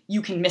way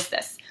you can miss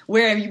this.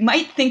 Where you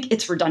might think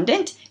it's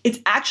redundant, it's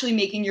actually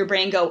making your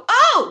brain go,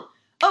 oh,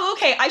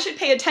 okay, I should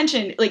pay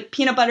attention. Like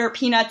peanut butter,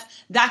 peanuts,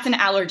 that's an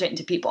allergen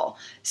to people.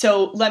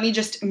 So let me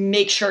just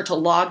make sure to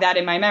log that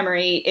in my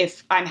memory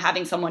if I'm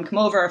having someone come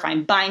over, if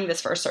I'm buying this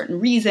for a certain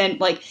reason.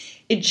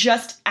 It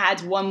just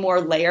adds one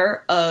more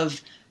layer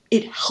of,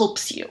 it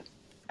helps you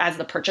as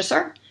the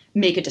purchaser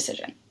make a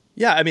decision.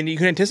 Yeah, I mean, you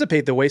can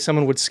anticipate the way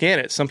someone would scan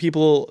it. Some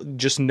people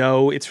just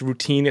know it's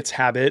routine, it's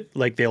habit,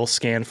 like they'll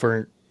scan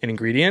for an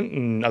ingredient,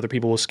 and other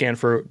people will scan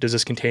for, does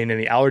this contain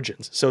any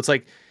allergens? So it's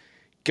like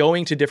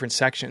going to different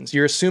sections.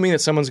 You're assuming that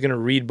someone's going to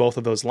read both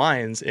of those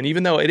lines, and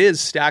even though it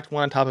is stacked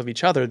one on top of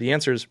each other, the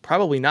answer is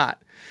probably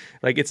not.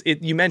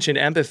 You mentioned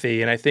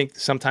empathy, and I think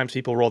sometimes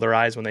people roll their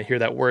eyes when they hear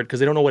that word because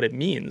they don't know what it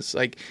means.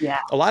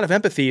 A lot of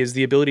empathy is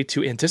the ability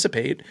to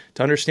anticipate,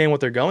 to understand what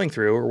they're going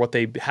through or what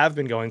they have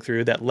been going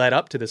through that led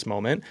up to this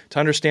moment, to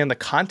understand the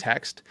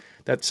context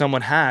that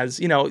someone has,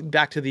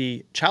 back to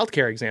the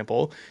childcare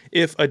example,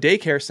 if a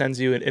daycare sends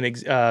you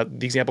the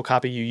example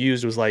copy you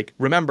used was like,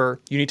 remember,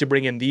 you need to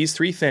bring in these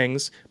 3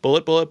 things,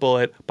 bullet, bullet,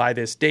 bullet, by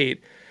this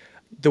date.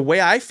 The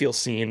way I feel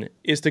seen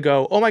is to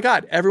go, oh my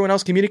God, everyone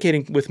else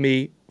communicating with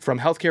me, from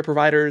healthcare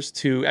providers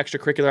to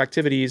extracurricular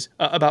activities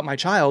about my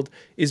child,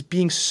 is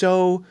being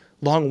so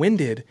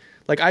long-winded.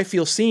 Like, I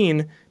feel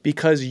seen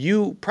because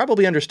you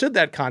probably understood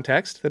that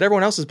context, that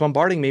everyone else is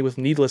bombarding me with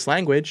needless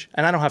language,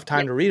 and I don't have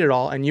time to read it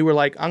all. And you were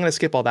like, I'm going to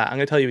skip all that. I'm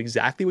going to tell you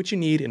exactly what you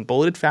need in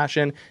bulleted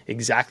fashion,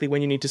 exactly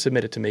when you need to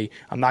submit it to me.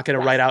 I'm not going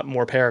to write out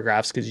more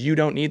paragraphs because you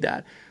don't need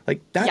that.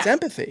 Like, that's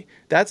empathy.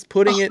 That's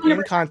putting it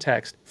in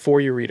context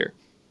for your reader.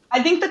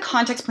 I think the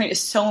context point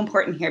is so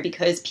important here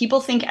because people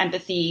think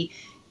empathy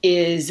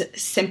is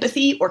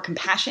sympathy or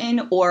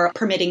compassion or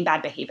permitting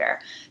bad behavior.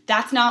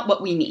 That's not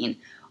what we mean.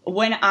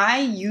 When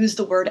I use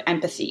the word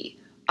empathy,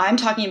 I'm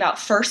talking about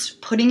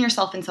first putting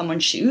yourself in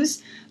someone's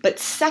shoes, but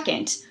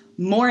second,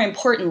 more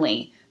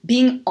importantly,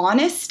 being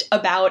honest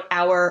about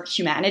our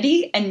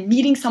humanity and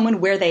meeting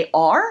someone where they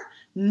are,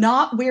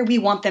 not where we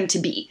want them to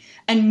be.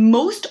 And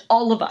most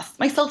all of us,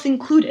 myself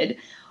included,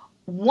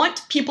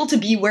 want people to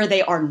be where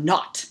they are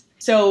not.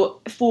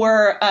 So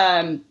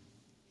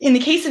in the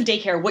case of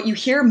daycare, what you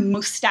hear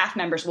most staff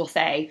members will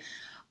say,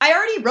 I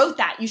already wrote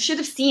that. You should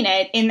have seen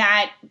it in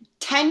that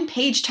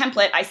 10-page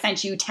template I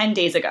sent you 10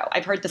 days ago.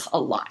 I've heard this a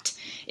lot.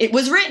 It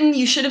was written.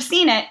 You should have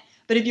seen it.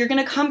 But if you're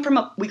going to come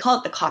from we call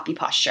it the copy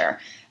posture,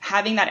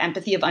 having that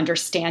empathy of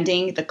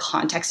understanding the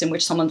context in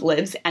which someone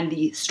lives and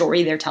the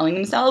story they're telling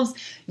themselves,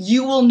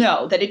 you will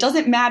know that it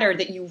doesn't matter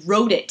that you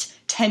wrote it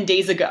 10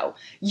 days ago.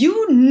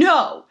 You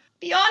know,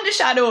 beyond a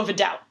shadow of a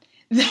doubt,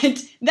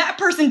 that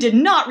person did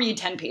not read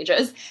 10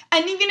 pages.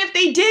 And even if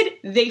they did,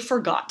 they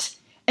forgot.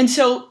 And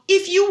so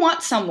if you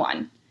want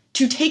someone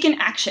to take an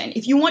action,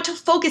 if you want to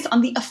focus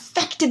on the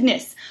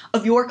effectiveness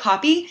of your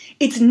copy,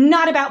 it's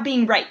not about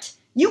being right.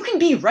 You can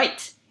be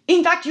right.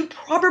 In fact, you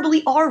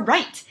probably are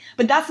right,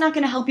 but that's not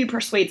going to help you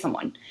persuade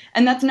someone.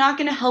 And that's not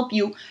going to help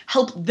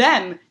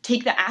them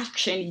take the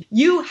action.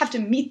 You have to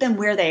meet them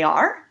where they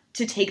are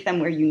to take them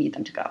where you need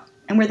them to go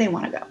and where they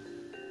want to go.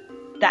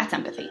 That's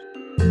empathy.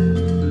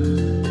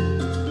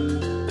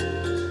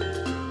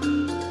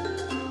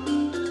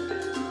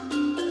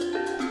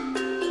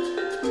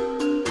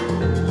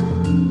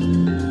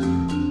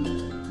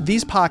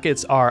 These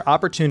pockets are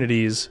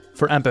opportunities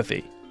for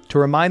empathy, to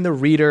remind the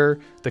reader,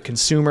 the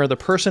consumer, the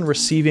person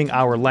receiving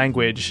our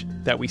language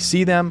that we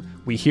see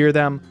them, we hear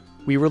them,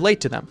 we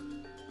relate to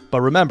them.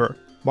 But remember,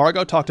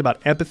 Margot talked about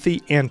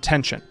empathy and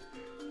tension.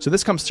 So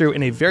this comes through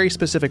in a very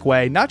specific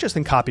way, not just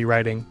in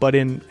copywriting, but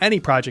in any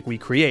project we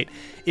create,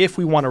 if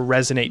we want to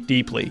resonate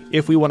deeply,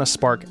 if we want to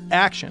spark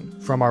action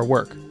from our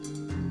work.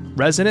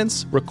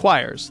 Resonance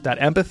requires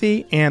that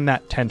empathy and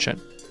that tension.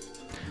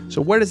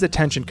 So where does the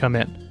tension come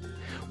in?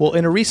 Well,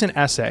 in a recent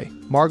essay,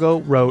 Margot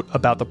wrote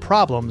about the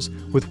problems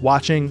with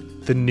watching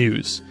the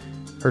news.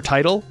 Her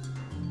title,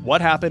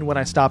 What Happened When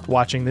I Stopped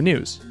Watching the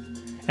News?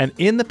 And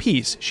in the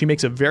piece, she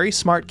makes a very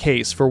smart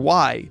case for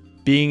why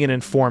being an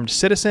informed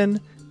citizen,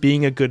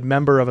 being a good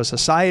member of a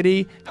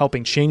society,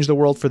 helping change the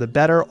world for the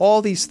better,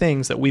 all these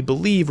things that we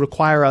believe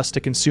require us to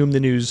consume the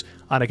news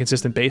on a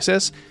consistent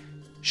basis,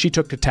 she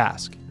took to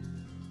task.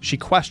 She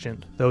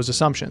questioned those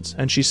assumptions,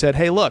 and she said,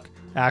 hey, look,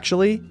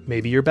 actually,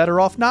 maybe you're better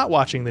off not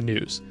watching the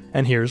news.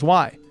 And here's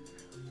why.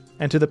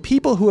 And to the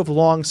people who have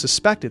long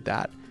suspected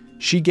that,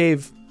 she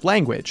gave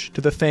language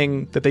to the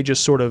thing that they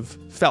just sort of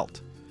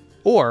felt.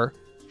 Or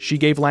she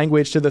gave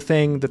language to the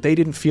thing that they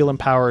didn't feel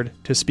empowered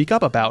to speak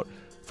up about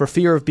for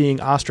fear of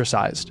being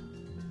ostracized.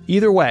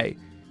 Either way,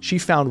 she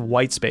found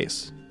white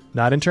space,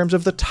 not in terms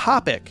of the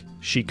topic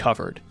she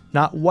covered,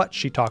 not what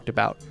she talked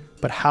about,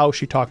 but how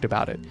she talked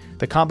about it.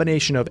 The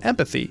combination of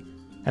empathy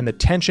and the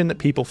tension that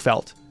people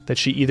felt that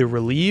she either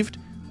relieved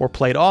or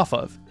played off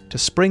of to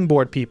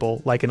springboard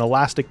people like an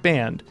elastic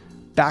band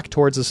back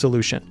towards a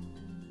solution.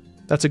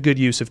 That's a good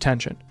use of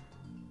tension.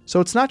 So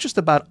it's not just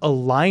about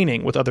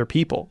aligning with other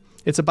people.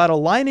 It's about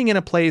aligning in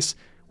a place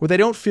where they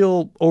don't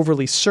feel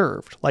overly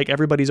served, like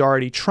everybody's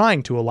already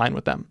trying to align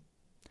with them.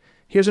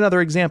 Here's another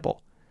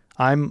example.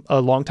 I'm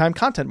a longtime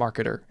content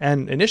marketer,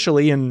 and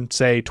initially in,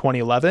 say,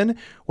 2011,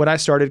 when I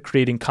started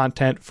creating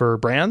content for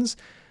brands,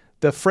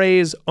 the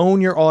phrase,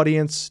 own your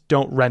audience,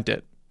 don't rent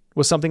it,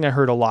 was something I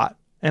heard a lot.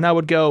 And I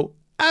would go,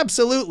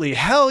 absolutely,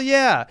 hell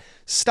yeah.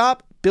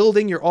 Stop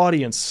building your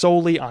audience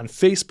solely on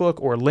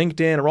Facebook or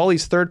LinkedIn or all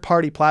these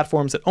third-party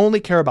platforms that only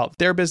care about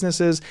their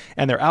businesses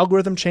and their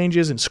algorithm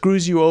changes and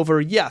screws you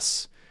over.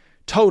 Yes,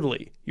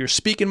 totally. You're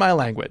speaking my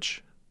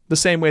language. The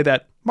same way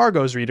that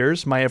Margot's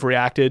readers might have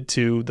reacted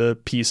to the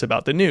piece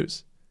about the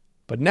news.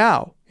 But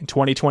now, in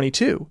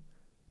 2022,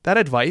 that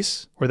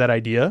advice or that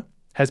idea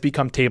has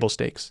become table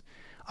stakes.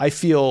 I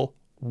feel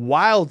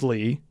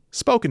wildly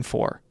spoken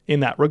for in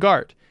that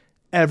regard.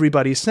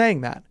 Everybody's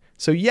saying that.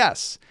 So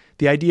yes,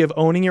 the idea of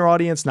owning your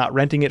audience, not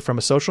renting it from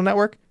a social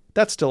network,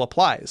 that still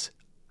applies.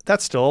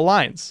 That still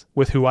aligns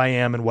with who I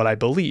am and what I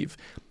believe.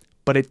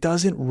 but it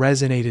doesn't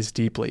resonate as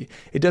deeply.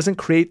 It doesn't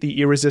create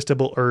the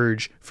irresistible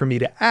urge for me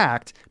to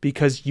act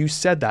because you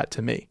said that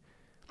to me.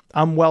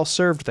 I'm well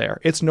served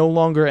there. It's no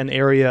longer an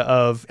area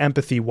of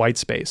empathy white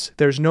space.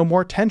 There's no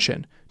more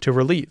tension to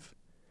relieve.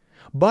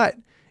 But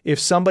if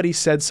somebody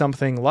said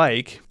something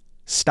like,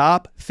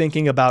 stop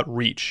thinking about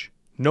reach.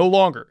 No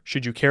longer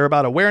should you care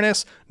about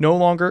awareness. No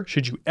longer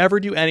should you ever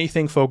do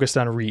anything focused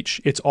on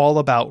reach. It's all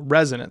about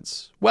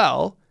resonance.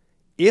 Well,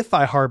 if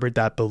I harbored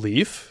that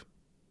belief,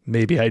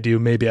 maybe I do,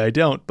 maybe I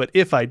don't, but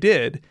if I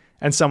did,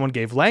 and someone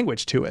gave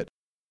language to it,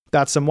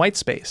 that's some white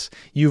space.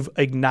 You've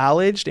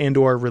acknowledged and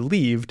or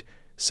relieved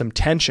some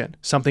tension.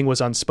 Something was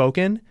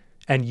unspoken,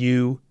 and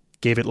you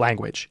gave it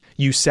language.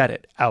 You said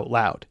it out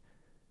loud.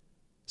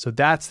 So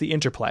that's the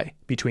interplay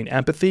between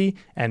empathy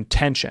and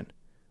tension.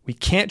 We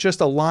can't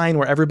just align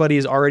where everybody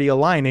is already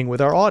aligning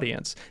with our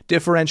audience.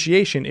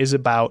 Differentiation is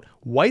about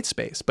white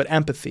space, but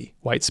empathy,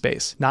 white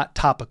space, not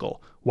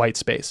topical, white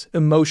space,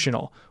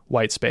 emotional,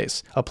 white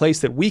space, a place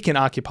that we can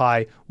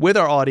occupy with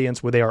our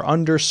audience where they are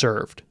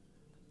underserved.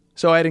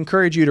 So I'd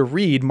encourage you to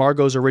read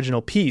Margot's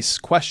original piece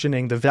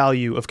questioning the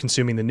value of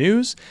consuming the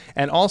news,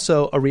 and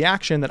also a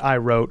reaction that I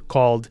wrote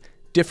called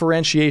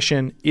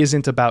Differentiation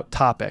Isn't About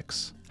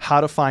Topics,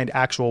 How to Find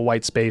Actual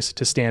White Space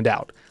to Stand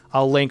Out.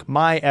 I'll link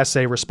my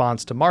essay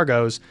response to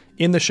Margot's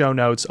in the show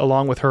notes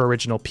along with her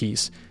original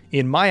piece.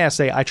 In my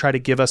essay, I try to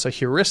give us a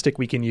heuristic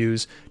we can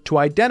use to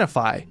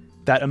identify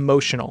that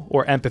emotional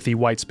or empathy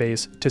white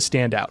space to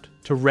stand out,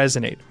 to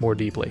resonate more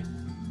deeply.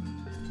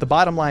 The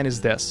bottom line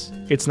is this.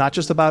 It's not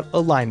just about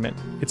alignment.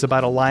 It's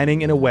about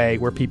aligning in a way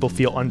where people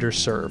feel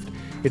underserved.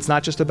 It's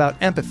not just about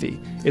empathy.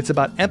 It's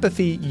about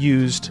empathy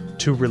used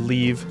to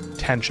relieve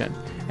tension.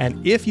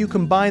 And if you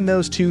combine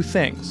those two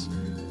things,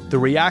 the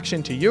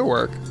reaction to your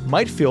work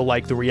might feel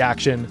like the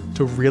reaction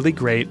to really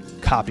great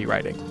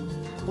copywriting.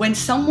 When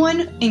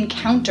someone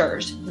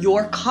encounters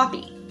your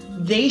copy,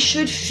 they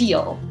should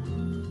feel,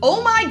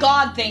 oh my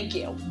God, thank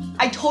you.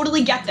 I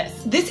totally get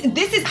this.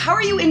 This is, how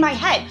are you in my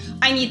head?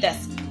 I need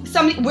this.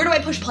 Somebody, where do I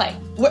push play?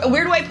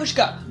 Where do I push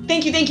go?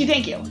 Thank you, thank you,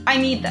 thank you. I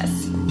need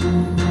this.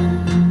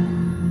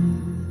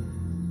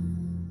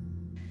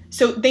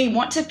 So they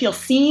want to feel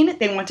seen.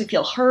 They want to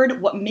feel heard.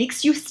 What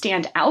makes you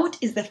stand out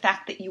is the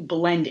fact that you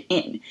blend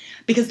in.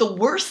 Because the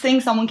worst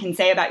thing someone can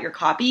say about your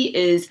copy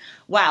is,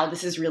 wow,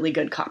 this is really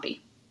good copy.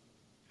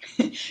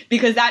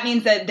 Because that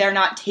means that they're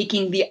not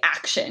taking the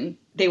action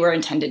they were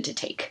intended to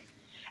take.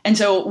 And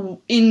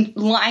so in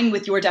line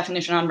with your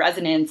definition on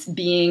resonance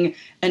being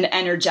an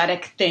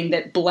energetic thing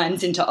that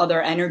blends into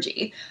other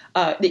energy,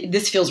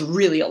 this feels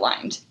really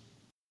aligned.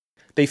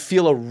 They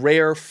feel a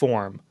rare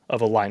form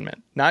of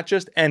alignment, not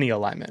just any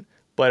alignment,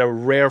 but a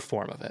rare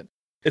form of it.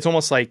 It's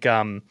almost like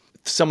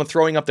someone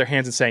throwing up their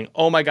hands and saying,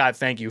 oh my God,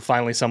 thank you.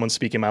 Finally, someone's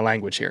speaking my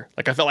language here.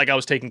 Like I felt like I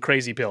was taking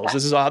crazy pills.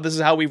 This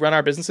is how we run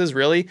our businesses,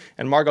 really?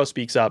 And Margot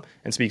speaks up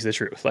and speaks the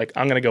truth. Like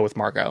I'm going to go with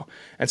Margot.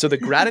 And so the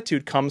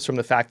gratitude comes from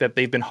the fact that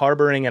they've been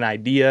harboring an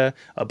idea,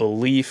 a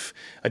belief,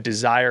 a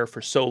desire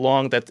for so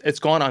long that it's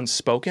gone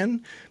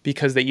unspoken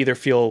because they either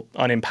feel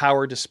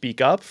unempowered to speak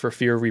up for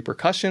fear of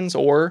repercussions,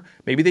 or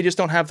maybe they just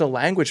don't have the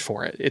language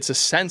for it. It's a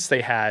sense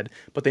they had,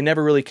 but they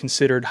never really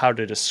considered how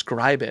to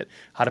describe it,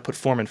 how to put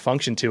form and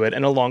function to it.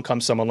 And along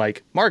comes someone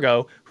like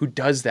Margot who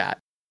does that.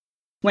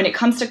 When it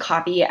comes to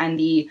copy and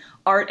the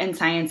art and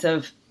science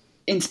of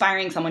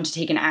inspiring someone to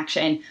take an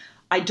action,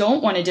 I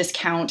don't want to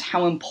discount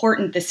how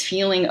important this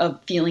feeling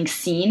of feeling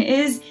seen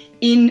is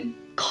in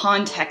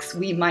contexts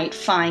we might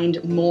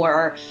find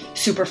more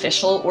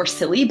superficial or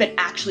silly, but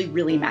actually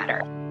really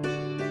matter.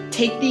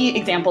 Take the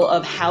example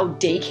of how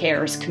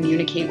daycares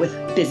communicate with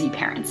busy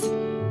parents.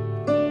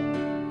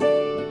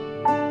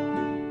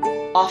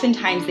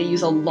 Oftentimes they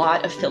use a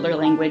lot of filler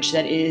language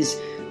that is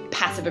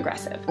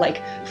passive-aggressive,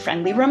 like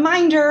friendly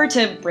reminder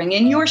to bring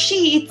in your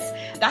sheets.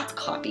 That's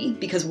copy,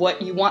 because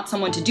what you want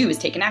someone to do is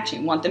take an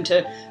action. You want them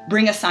to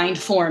bring a signed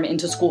form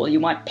into school. You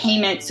want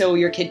payment so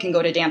your kid can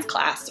go to dance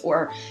class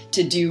or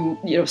to do,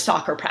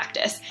 soccer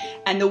practice.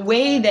 And the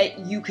way that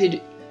you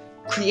could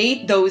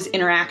create those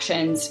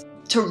interactions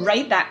to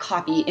write that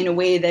copy in a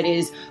way that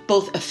is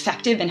both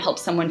effective and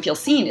helps someone feel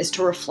seen is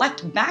to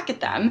reflect back at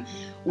them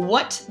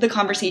what the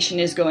conversation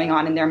is going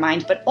on in their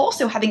mind, but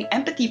also having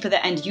empathy for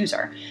the end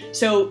user.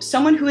 So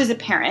someone who is a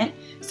parent,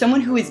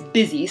 someone who is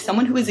busy,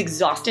 someone who is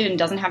exhausted and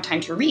doesn't have time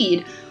to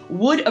read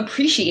would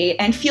appreciate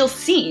and feel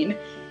seen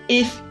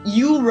if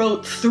you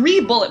wrote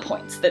 3 bullet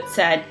points that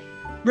said,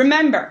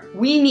 remember,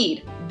 we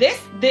need this,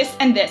 this,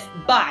 and this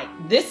by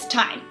this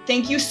time.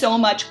 Thank you so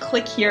much.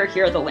 Click here.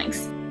 Here are the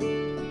links.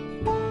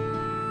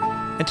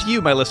 And to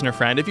you, my listener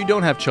friend, if you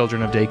don't have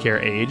children of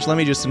daycare age, let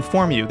me just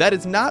inform you, that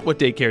is not what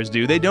daycares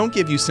do. They don't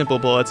give you simple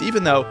bullets,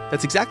 even though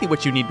that's exactly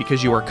what you need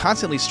because you are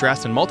constantly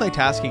stressed and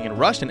multitasking and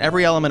rushed in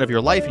every element of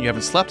your life, and you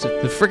haven't slept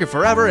frickin'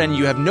 forever, and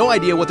you have no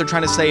idea what they're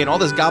trying to say, and all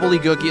this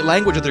gobbledygook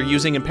language that they're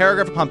using in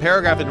paragraph upon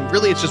paragraph, and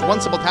really it's just one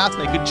simple task,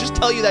 and they could just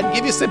tell you that and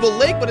give you a simple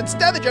link, but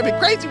instead they're driving me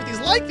crazy with these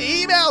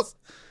lengthy emails.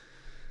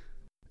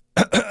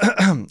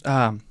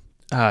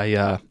 I'm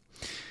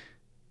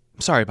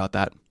sorry about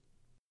that.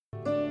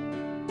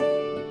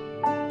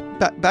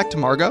 back to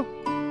Margot.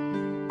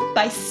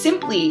 By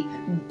simply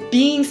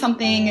being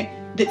something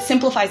that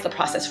simplifies the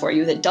process for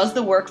you, that does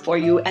the work for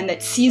you, and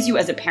that sees you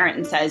as a parent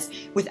and says,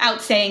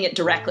 without saying it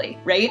directly,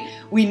 right?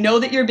 We know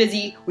that you're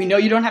busy. We know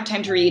you don't have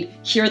time to read.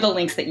 Here are the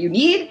links that you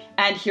need,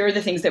 and here are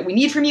the things that we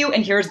need from you,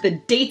 and here's the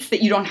dates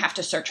that you don't have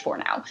to search for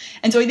now.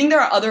 And so I think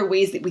there are other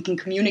ways that we can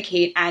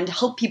communicate and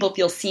help people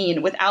feel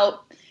seen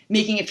without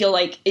making it feel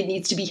like it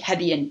needs to be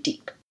heavy and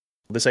deep.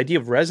 This idea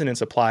of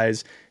resonance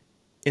applies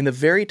in the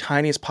very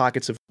tiniest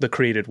pockets of the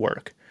created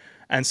work.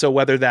 And so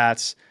whether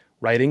that's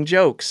writing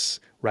jokes,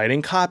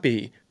 writing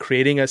copy,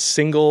 creating a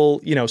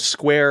single,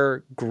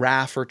 square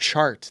graph or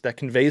chart that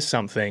conveys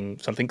something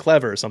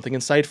clever, something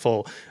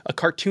insightful, a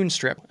cartoon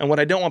strip. And what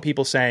I don't want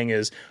people saying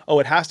is, oh,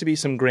 it has to be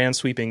some grand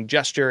sweeping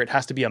gesture. It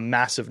has to be a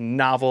massive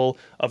novel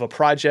of a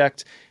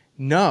project.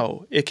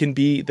 No, it can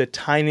be the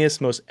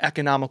tiniest, most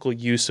economical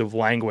use of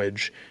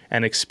language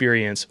and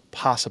experience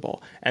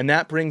possible. And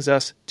that brings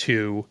us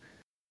to,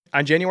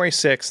 on January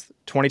 6th,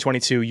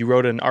 2022, you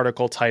wrote an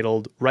article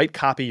titled, Write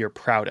Copy You're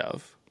Proud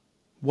Of.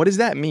 What does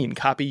that mean,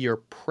 copy you're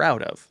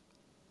proud of?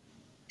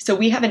 So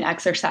we have an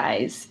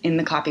exercise in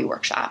the copy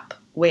workshop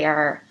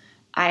where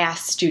I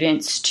ask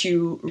students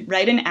to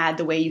write an ad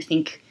the way you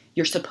think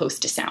you're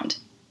supposed to sound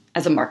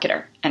as a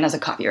marketer and as a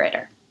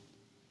copywriter.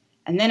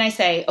 And then I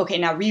say, okay,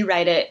 now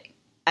rewrite it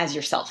as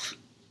yourself.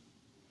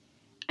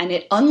 And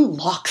it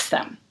unlocks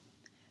them.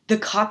 The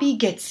copy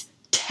gets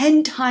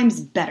 10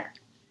 times better.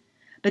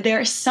 But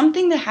there is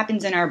something that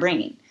happens in our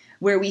brain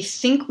where we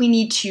think we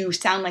need to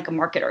sound like a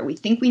marketer. We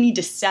think we need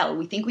to sell.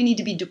 We think we need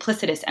to be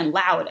duplicitous and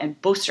loud and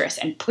boisterous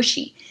and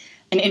pushy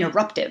and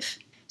interruptive.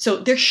 So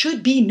there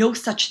should be no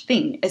such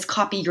thing as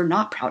copy you're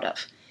not proud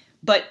of.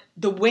 But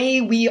the way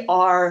we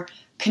are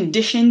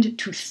conditioned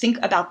to think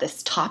about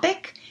this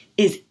topic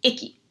is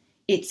icky.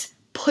 It's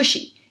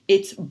pushy.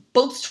 It's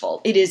boastful.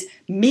 It is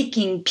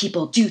making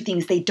people do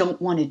things they don't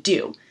want to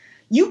do.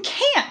 You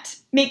can't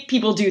make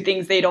people do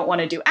things they don't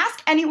want to do.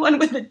 Ask anyone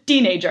with a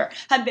teenager.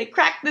 Had they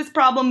cracked this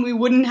problem, we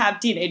wouldn't have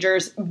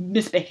teenagers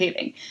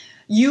misbehaving.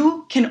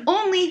 You can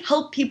only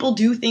help people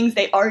do things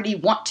they already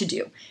want to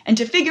do. And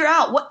to figure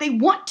out what they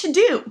want to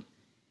do,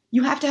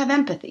 you have to have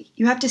empathy.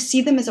 You have to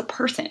see them as a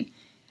person.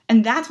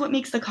 And that's what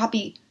makes the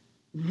copy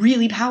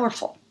really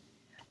powerful.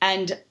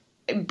 And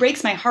it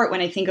breaks my heart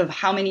when I think of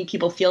how many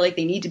people feel like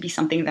they need to be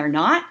something they're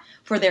not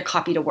for their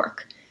copy to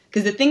work.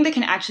 Because the thing that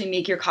can actually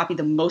make your copy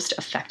the most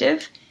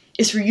effective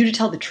is for you to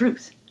tell the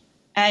truth.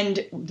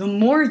 And the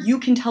more you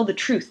can tell the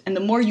truth and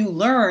the more you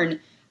learn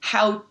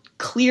how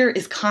clear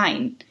is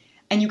kind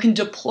and you can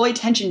deploy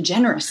tension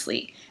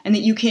generously and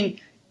that you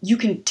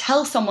can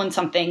tell someone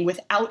something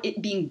without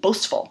it being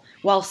boastful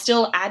while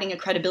still adding a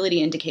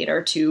credibility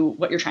indicator to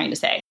what you're trying to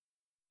say.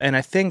 And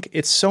I think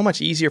it's so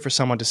much easier for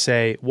someone to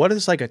say, what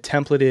is like a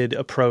templated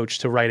approach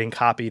to writing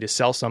copy to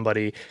sell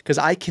somebody? Because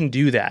I can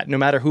do that. No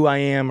matter who I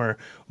am or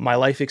my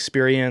life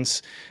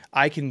experience,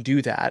 I can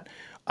do that.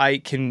 I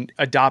can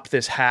adopt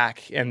this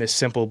hack and this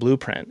simple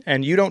blueprint.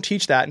 And you don't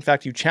teach that. In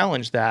fact, you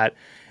challenge that.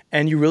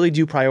 And you really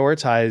do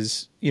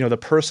prioritize, the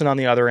person on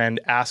the other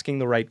end asking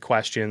the right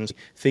questions,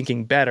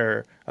 thinking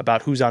better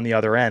about who's on the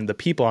other end, the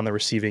people on the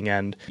receiving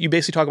end. You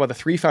basically talk about the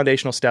 3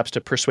 foundational steps to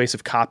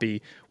persuasive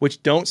copy,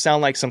 which don't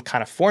sound like some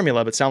kind of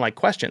formula, but sound like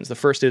questions. The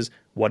first is,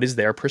 what is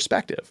their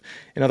perspective?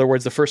 In other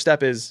words, the first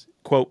step is,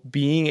 quote,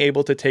 being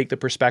able to take the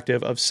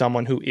perspective of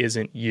someone who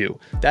isn't you.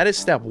 That is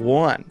step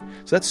 1.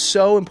 So that's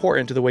so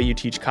important to the way you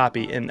teach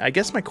copy. And I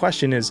guess my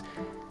question is,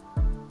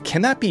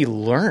 can that be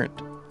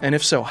learned? And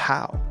if so,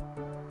 how?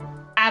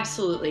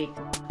 Absolutely.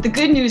 The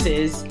good news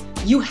is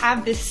you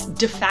have this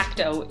de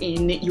facto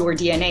in your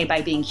DNA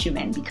by being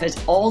human, because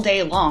all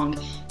day long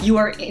you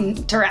are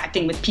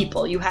interacting with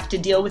people. You have to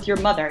deal with your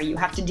mother. You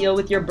have to deal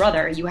with your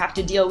brother. You have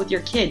to deal with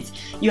your kids.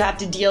 You have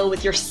to deal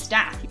with your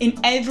staff. In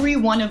every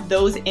one of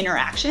those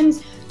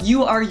interactions,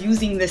 you are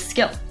using this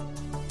skill.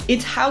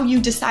 It's how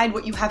you decide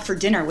what you have for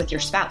dinner with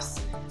your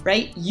spouse,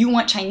 right? You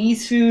want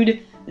Chinese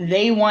food.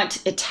 They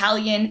want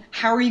Italian.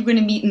 How are you going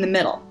to meet in the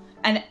middle?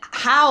 And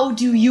how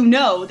do you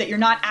know that you're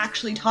not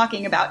actually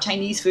talking about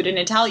Chinese food and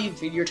Italian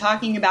food? You're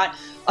talking about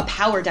a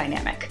power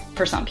dynamic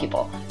for some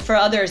people. For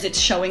others, it's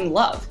showing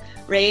love,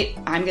 right?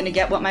 I'm going to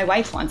get what my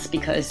wife wants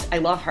because I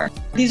love her.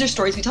 These are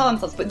stories we tell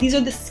ourselves, but these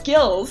are the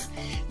skills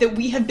that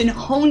we have been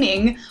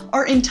honing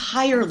our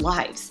entire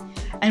lives.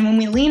 And when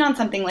we lean on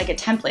something like a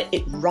template,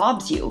 it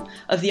robs you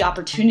of the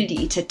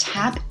opportunity to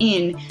tap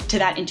in to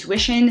that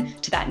intuition,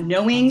 to that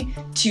knowing,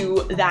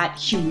 to that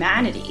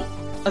humanity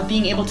of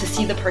being able to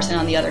see the person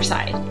on the other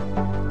side.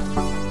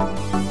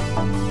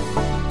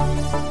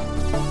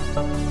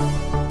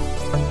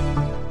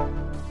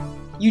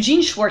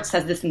 Eugene Schwartz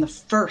says this in the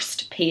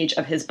first page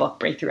of his book,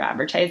 Breakthrough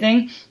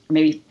Advertising, or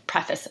maybe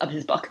preface of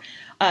his book,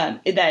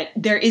 that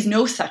there is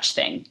no such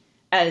thing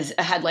as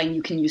a headline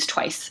you can use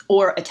twice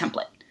or a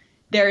template.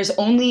 There is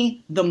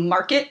only the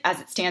market as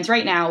it stands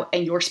right now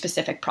and your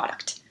specific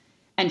product,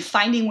 and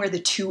finding where the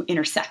two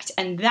intersect.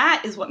 And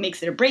that is what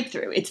makes it a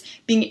breakthrough. It's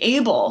being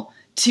able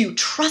to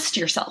trust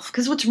yourself.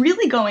 Because what's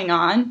really going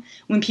on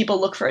when people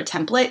look for a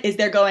template is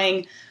they're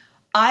going,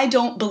 I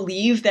don't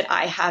believe that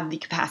I have the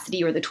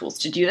capacity or the tools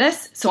to do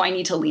this, so I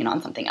need to lean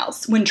on something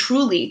else. When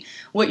truly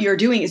what you're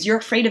doing is you're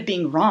afraid of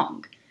being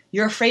wrong.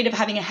 You're afraid of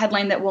having a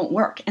headline that won't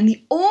work. And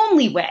the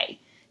only way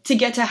to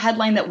get to a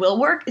headline that will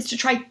work is to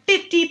try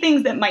 50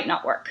 things that might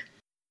not work.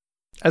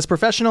 As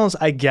professionals,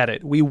 I get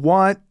it. We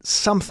want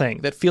something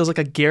that feels like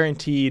a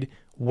guaranteed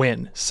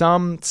win,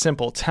 some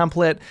simple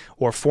template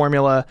or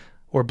formula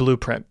or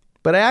blueprint.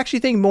 But I actually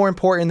think more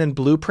important than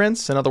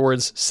blueprints, in other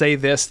words, say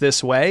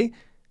this way,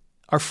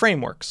 are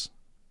frameworks,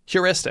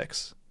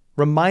 heuristics,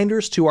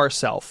 reminders to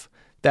ourselves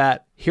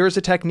that here's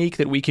a technique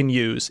that we can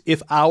use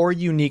if our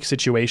unique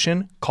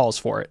situation calls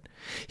for it.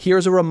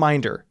 Here's a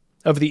reminder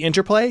of the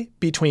interplay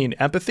between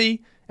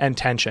empathy and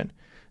tension.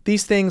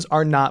 These things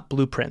are not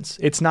blueprints.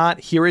 It's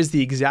not, here is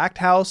the exact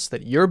house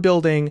that you're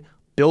building,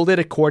 build it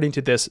according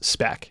to this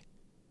spec.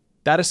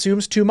 That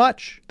assumes too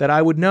much, that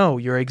I would know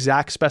your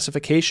exact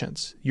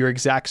specifications, your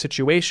exact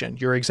situation,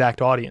 your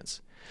exact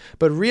audience.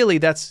 But really,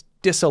 that's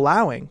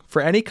disallowing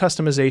for any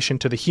customization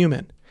to the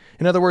human.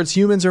 In other words,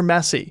 humans are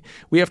messy.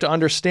 We have to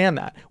understand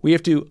that. We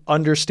have to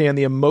understand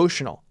the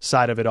emotional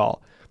side of it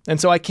all. And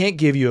so I can't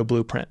give you a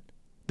blueprint.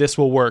 This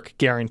will work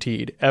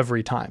guaranteed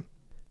every time.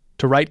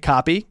 To write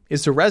copy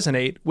is to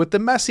resonate with the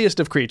messiest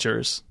of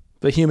creatures,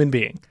 the human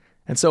being.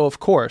 And so, of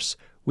course,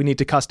 we need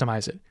to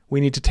customize it. We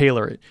need to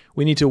tailor it.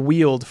 We need to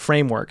wield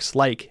frameworks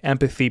like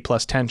empathy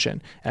plus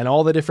tension and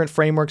all the different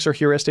frameworks or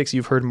heuristics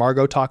you've heard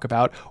Margot talk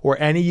about, or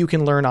any you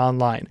can learn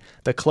online.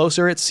 The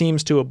closer it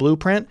seems to a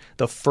blueprint,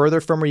 the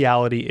further from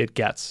reality it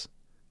gets.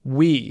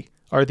 We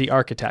are the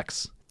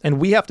architects, and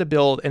we have to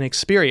build an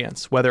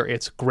experience, whether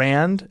it's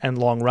grand and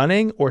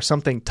long-running or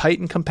something tight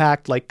and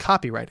compact like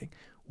copywriting.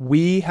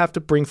 We have to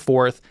bring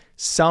forth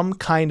some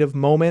kind of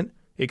moment,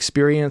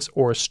 experience,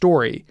 or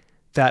story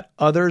that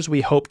others we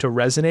hope to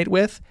resonate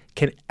with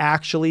can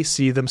actually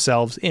see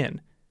themselves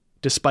in,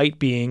 despite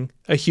being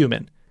a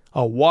human,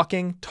 a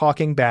walking,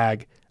 talking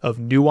bag of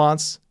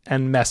nuance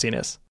and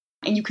messiness.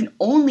 And you can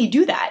only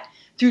do that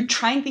through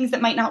trying things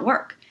that might not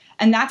work.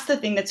 And that's the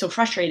thing that's so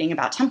frustrating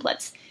about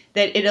templates,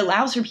 that it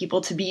allows for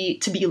people to be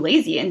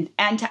lazy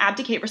and to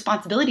abdicate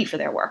responsibility for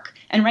their work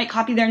and write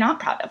copy they're not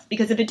proud of.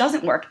 Because if it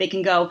doesn't work, they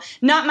can go,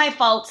 not my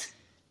fault.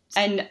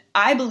 And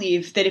I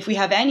believe that if we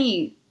have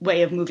any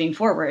way of moving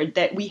forward,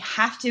 that we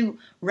have to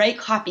write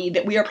copy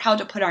that we are proud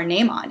to put our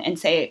name on and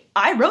say,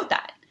 I wrote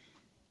that.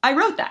 I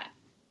wrote that.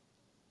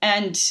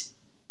 And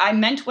I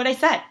meant what I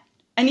said.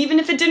 And even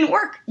if it didn't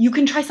work, you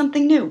can try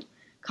something new.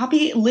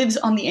 Copy lives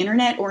on the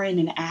internet or in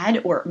an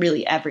ad or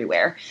really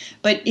everywhere,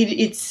 but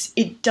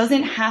it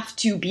doesn't have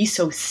to be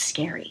so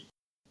scary.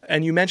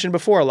 And you mentioned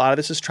before, a lot of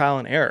this is trial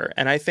and error.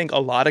 And I think a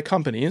lot of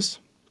companies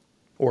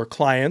or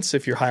clients,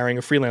 if you're hiring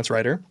a freelance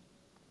writer,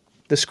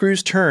 the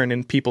screws turn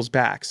in people's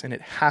backs and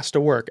it has to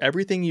work.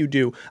 Everything you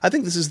do, I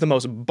think this is the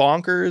most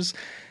bonkers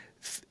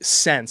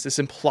sense, this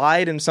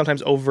implied and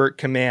sometimes overt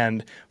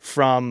command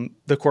from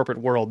the corporate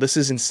world. This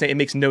is insane. It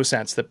makes no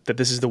sense that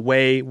this is the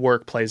way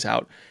work plays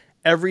out.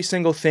 Every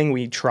single thing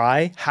we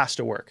try has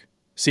to work,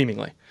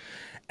 seemingly.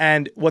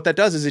 And what that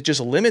does is it just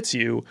limits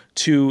you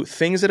to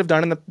things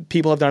that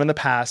people have done in the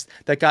past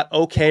that got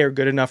okay or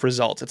good enough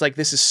results. It's like,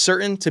 this is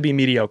certain to be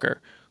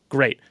mediocre.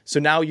 Great. So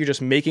now you're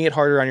just making it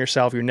harder on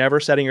yourself. You're never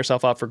setting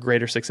yourself up for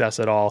greater success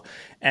at all.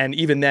 And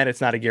even then,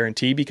 it's not a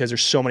guarantee because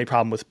there's so many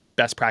problems with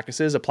best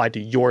practices applied to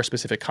your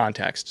specific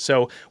context.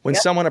 So when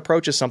someone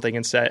approaches something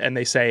and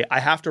they say, I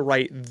have to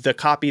write the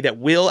copy that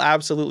will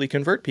absolutely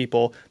convert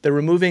people, they're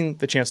removing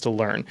the chance to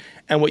learn.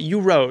 And what you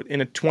wrote in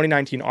a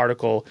 2019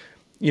 article,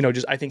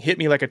 just I think hit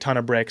me like a ton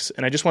of bricks.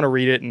 And I just want to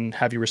read it and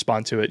have you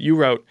respond to it. You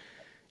wrote,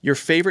 your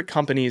favorite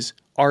companies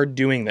are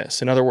doing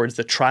this. In other words,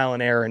 the trial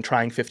and error and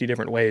trying 50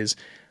 different ways.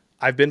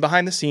 I've been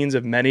behind the scenes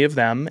of many of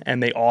them,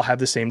 and they all have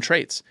the same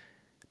traits.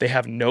 They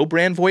have no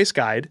brand voice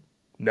guide,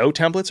 no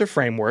templates or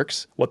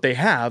frameworks. What they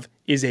have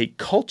is a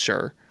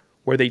culture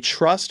where they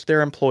trust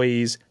their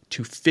employees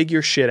to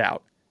figure shit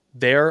out.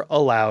 They're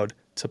allowed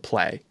to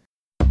play.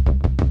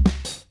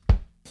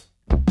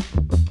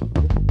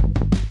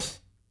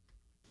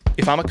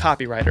 If I'm a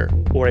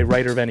copywriter or a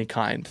writer of any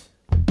kind,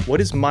 what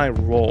is my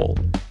role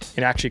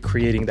in actually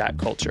creating that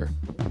culture?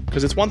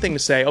 Because it's one thing to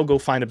say, go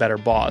find a better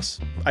boss.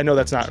 I know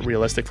that's not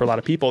realistic for a lot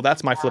of people.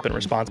 That's my flippant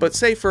response. But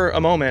say for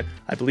a moment,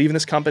 I believe in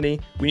this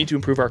company. We need to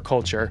improve our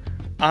culture.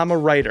 I'm a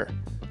writer,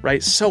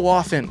 right? So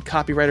often,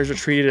 copywriters are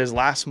treated as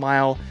last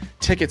mile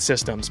ticket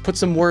systems. Put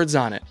some words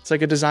on it. It's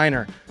like a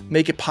designer.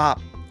 Make it pop,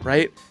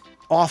 right?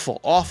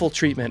 Awful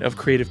treatment of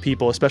creative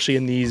people, especially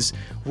in these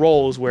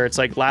roles where it's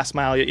like last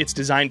mile. It's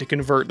designed to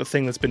convert the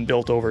thing that's been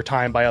built over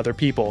time by other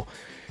people.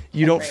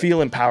 You don't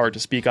feel empowered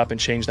to speak up and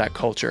change that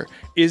culture.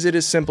 Is it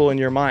as simple in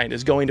your mind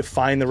as going to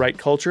find the right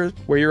culture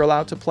where you're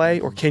allowed to play,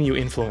 or can you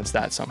influence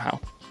that somehow?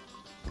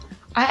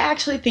 I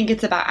actually think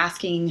it's about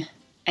asking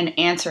and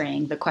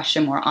answering the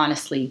question more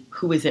honestly,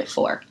 who is it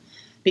for?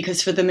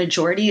 Because for the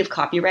majority of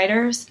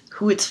copywriters,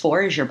 who it's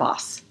for is your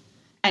boss.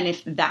 And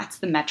if that's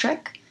the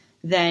metric,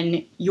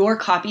 then your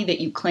copy that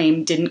you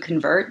claim didn't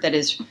convert, that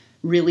is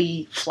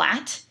really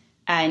flat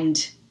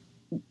and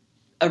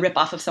a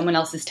ripoff of someone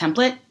else's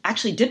template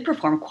actually did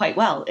perform quite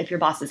well if your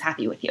boss is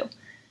happy with you.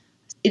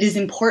 It is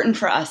important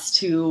for us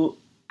to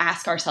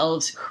ask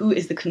ourselves, who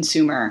is the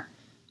consumer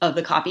of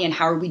the copy and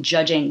how are we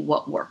judging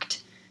what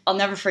worked? I'll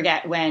never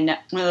forget when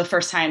one of the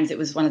first times, it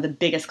was one of the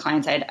biggest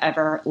clients I had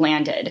ever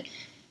landed,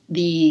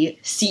 the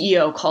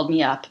CEO called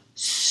me up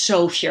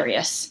so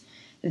furious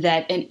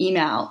that an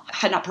email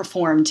had not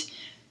performed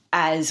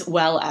as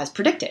well as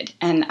predicted.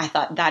 And I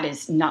thought, that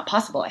is not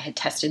possible. I had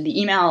tested the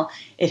email.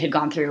 It had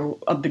gone through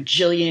a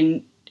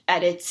bajillion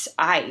edits.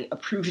 I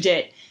approved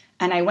it.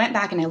 And I went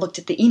back and I looked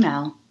at the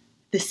email.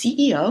 The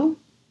CEO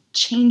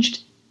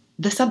changed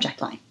the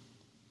subject line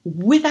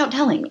without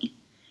telling me.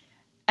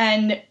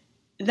 And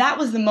that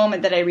was the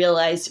moment that I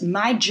realized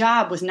my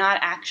job was not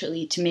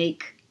actually to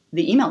make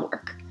the email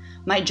work.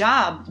 My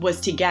job was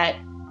to get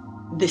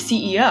the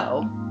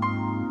CEO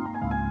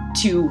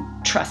to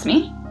trust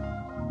me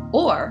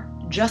or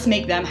just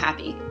make them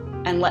happy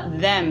and let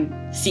them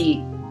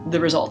see the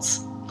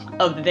results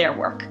of their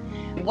work.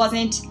 It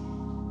wasn't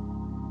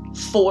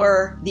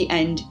for the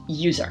end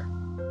user,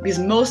 because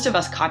most of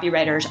us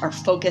copywriters are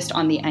focused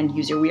on the end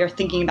user. We are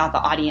thinking about the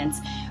audience.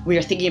 We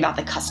are thinking about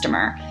the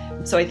customer.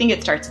 So I think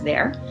it starts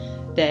there,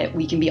 that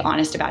we can be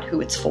honest about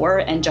who it's for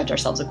and judge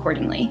ourselves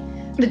accordingly.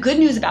 The good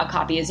news about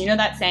copy is, you know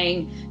that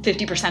saying,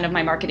 50% of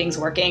my marketing's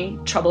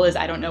working, trouble is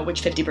I don't know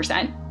which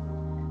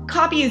 50%?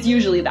 Copy is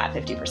usually that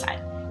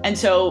 50%. And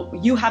so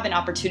you have an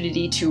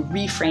opportunity to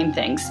reframe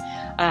things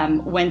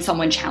when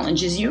someone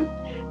challenges you.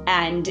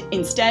 And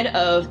instead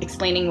of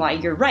explaining why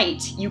you're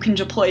right, you can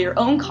deploy your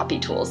own copy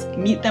tools,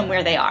 meet them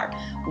where they are.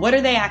 What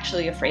are they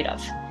actually afraid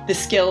of? The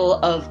skill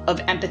of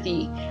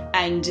empathy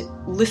and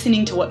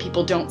listening to what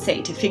people don't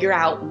say to figure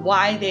out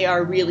why they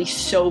are really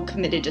so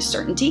committed to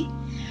certainty,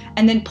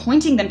 and then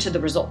pointing them to the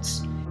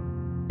results.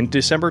 In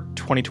December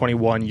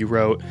 2021, you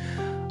wrote,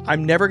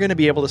 "I'm never going to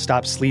be able to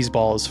stop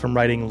sleazeballs from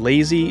writing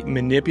lazy,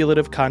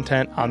 manipulative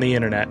content on the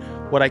internet.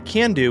 What I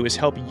can do is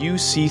help you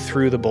see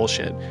through the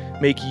bullshit,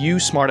 make you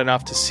smart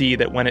enough to see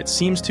that when it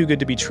seems too good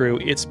to be true,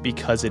 it's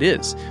because it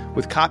is.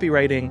 With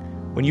copywriting,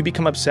 when you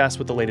become obsessed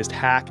with the latest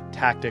hack,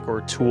 tactic,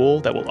 or tool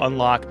that will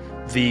unlock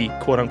the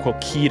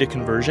quote-unquote key to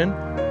conversion,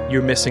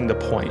 you're missing the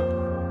point."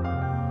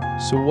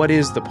 So what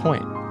is the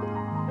point?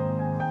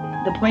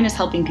 The point is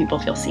helping people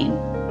feel seen.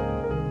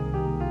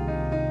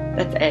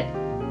 That's it.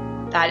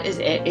 That is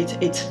it.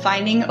 It's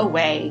finding a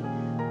way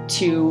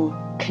to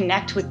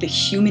connect with the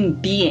human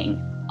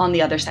being on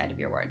the other side of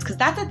your words. Because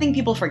that's the thing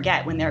people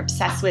forget when they're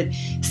obsessed with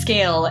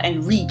scale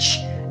and reach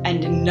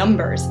and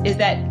numbers, is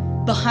that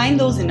behind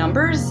those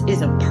numbers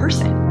is a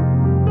person.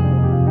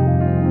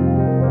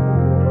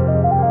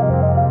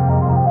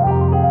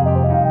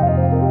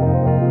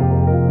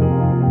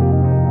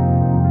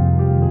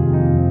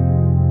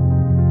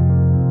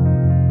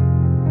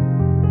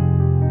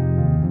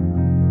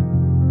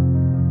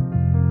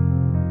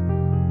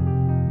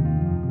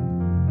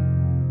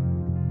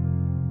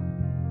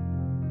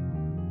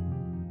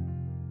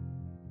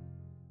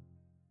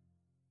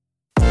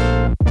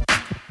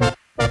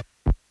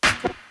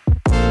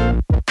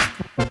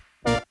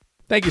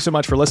 Thank you so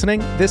much for listening.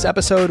 This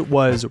episode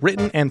was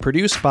written and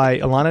produced by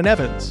Ilana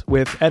Nevins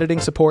with editing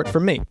support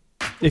from me.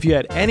 If you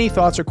had any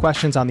thoughts or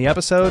questions on the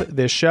episode,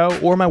 this show,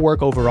 or my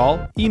work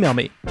overall, email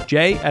me,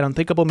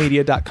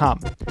 jay@unthinkablemedia.com.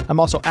 I'm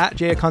also at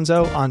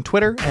jayakunzo on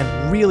Twitter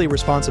and really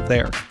responsive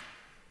there.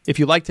 If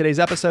you liked today's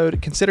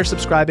episode, consider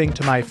subscribing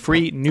to my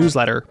free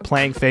newsletter,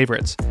 Playing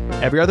Favorites.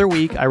 Every other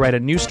week, I write a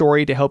new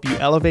story to help you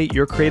elevate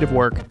your creative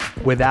work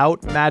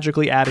without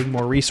magically adding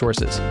more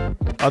resources.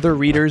 Other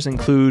readers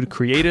include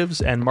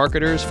creatives and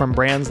marketers from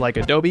brands like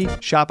Adobe,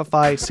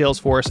 Shopify,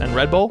 Salesforce, and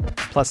Red Bull,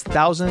 plus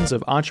thousands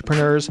of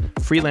entrepreneurs,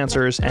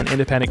 freelancers, and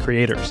independent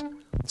creators.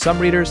 Some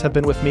readers have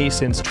been with me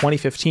since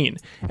 2015,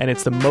 and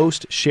it's the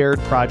most shared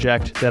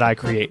project that I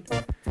create.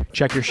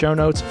 Check your show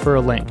notes for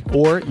a link,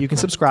 or you can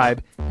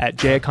subscribe at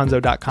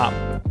jayakunzo.com.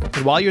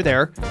 And while you're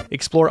there,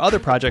 explore other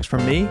projects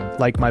from me,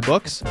 like my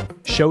books,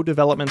 show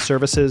development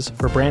services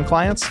for brand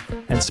clients,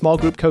 and small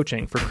group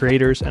coaching for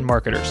creators and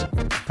marketers.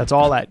 That's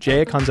all at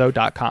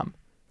jayakunzo.com.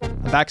 I'm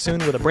back soon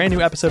with a brand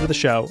new episode of the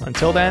show.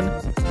 Until then,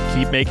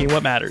 keep making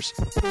what matters.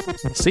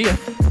 See ya.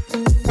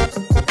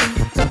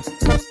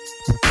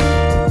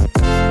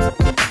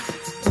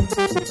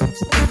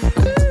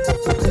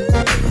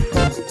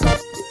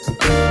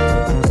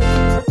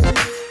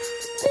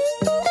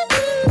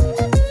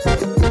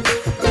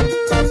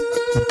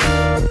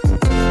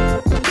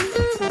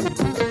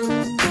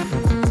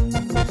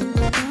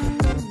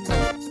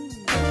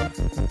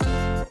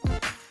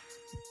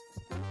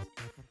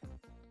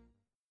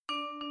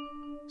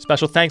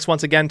 Special thanks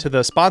once again to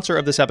the sponsor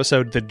of this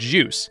episode, The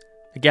Juice.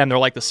 Again, they're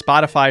like the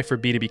Spotify for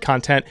B2B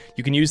content.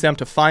 You can use them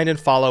to find and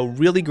follow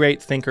really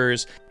great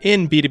thinkers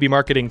in B2B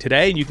marketing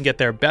today, and you can get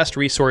their best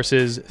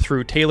resources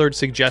through tailored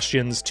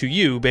suggestions to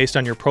you based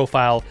on your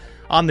profile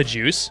on The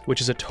Juice,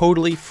 which is a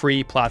totally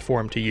free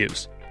platform to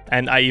use.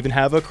 And I even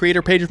have a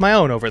creator page of my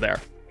own over there.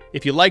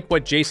 If you like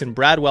what Jason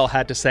Bradwell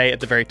had to say at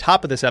the very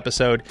top of this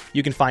episode,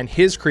 you can find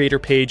his creator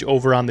page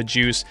over on The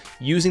Juice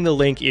using the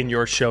link in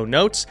your show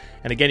notes.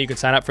 And again, you can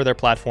sign up for their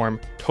platform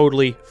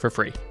totally for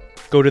free.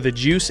 Go to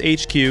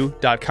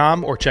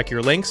thejuicehq.com or check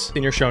your links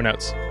in your show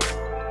notes.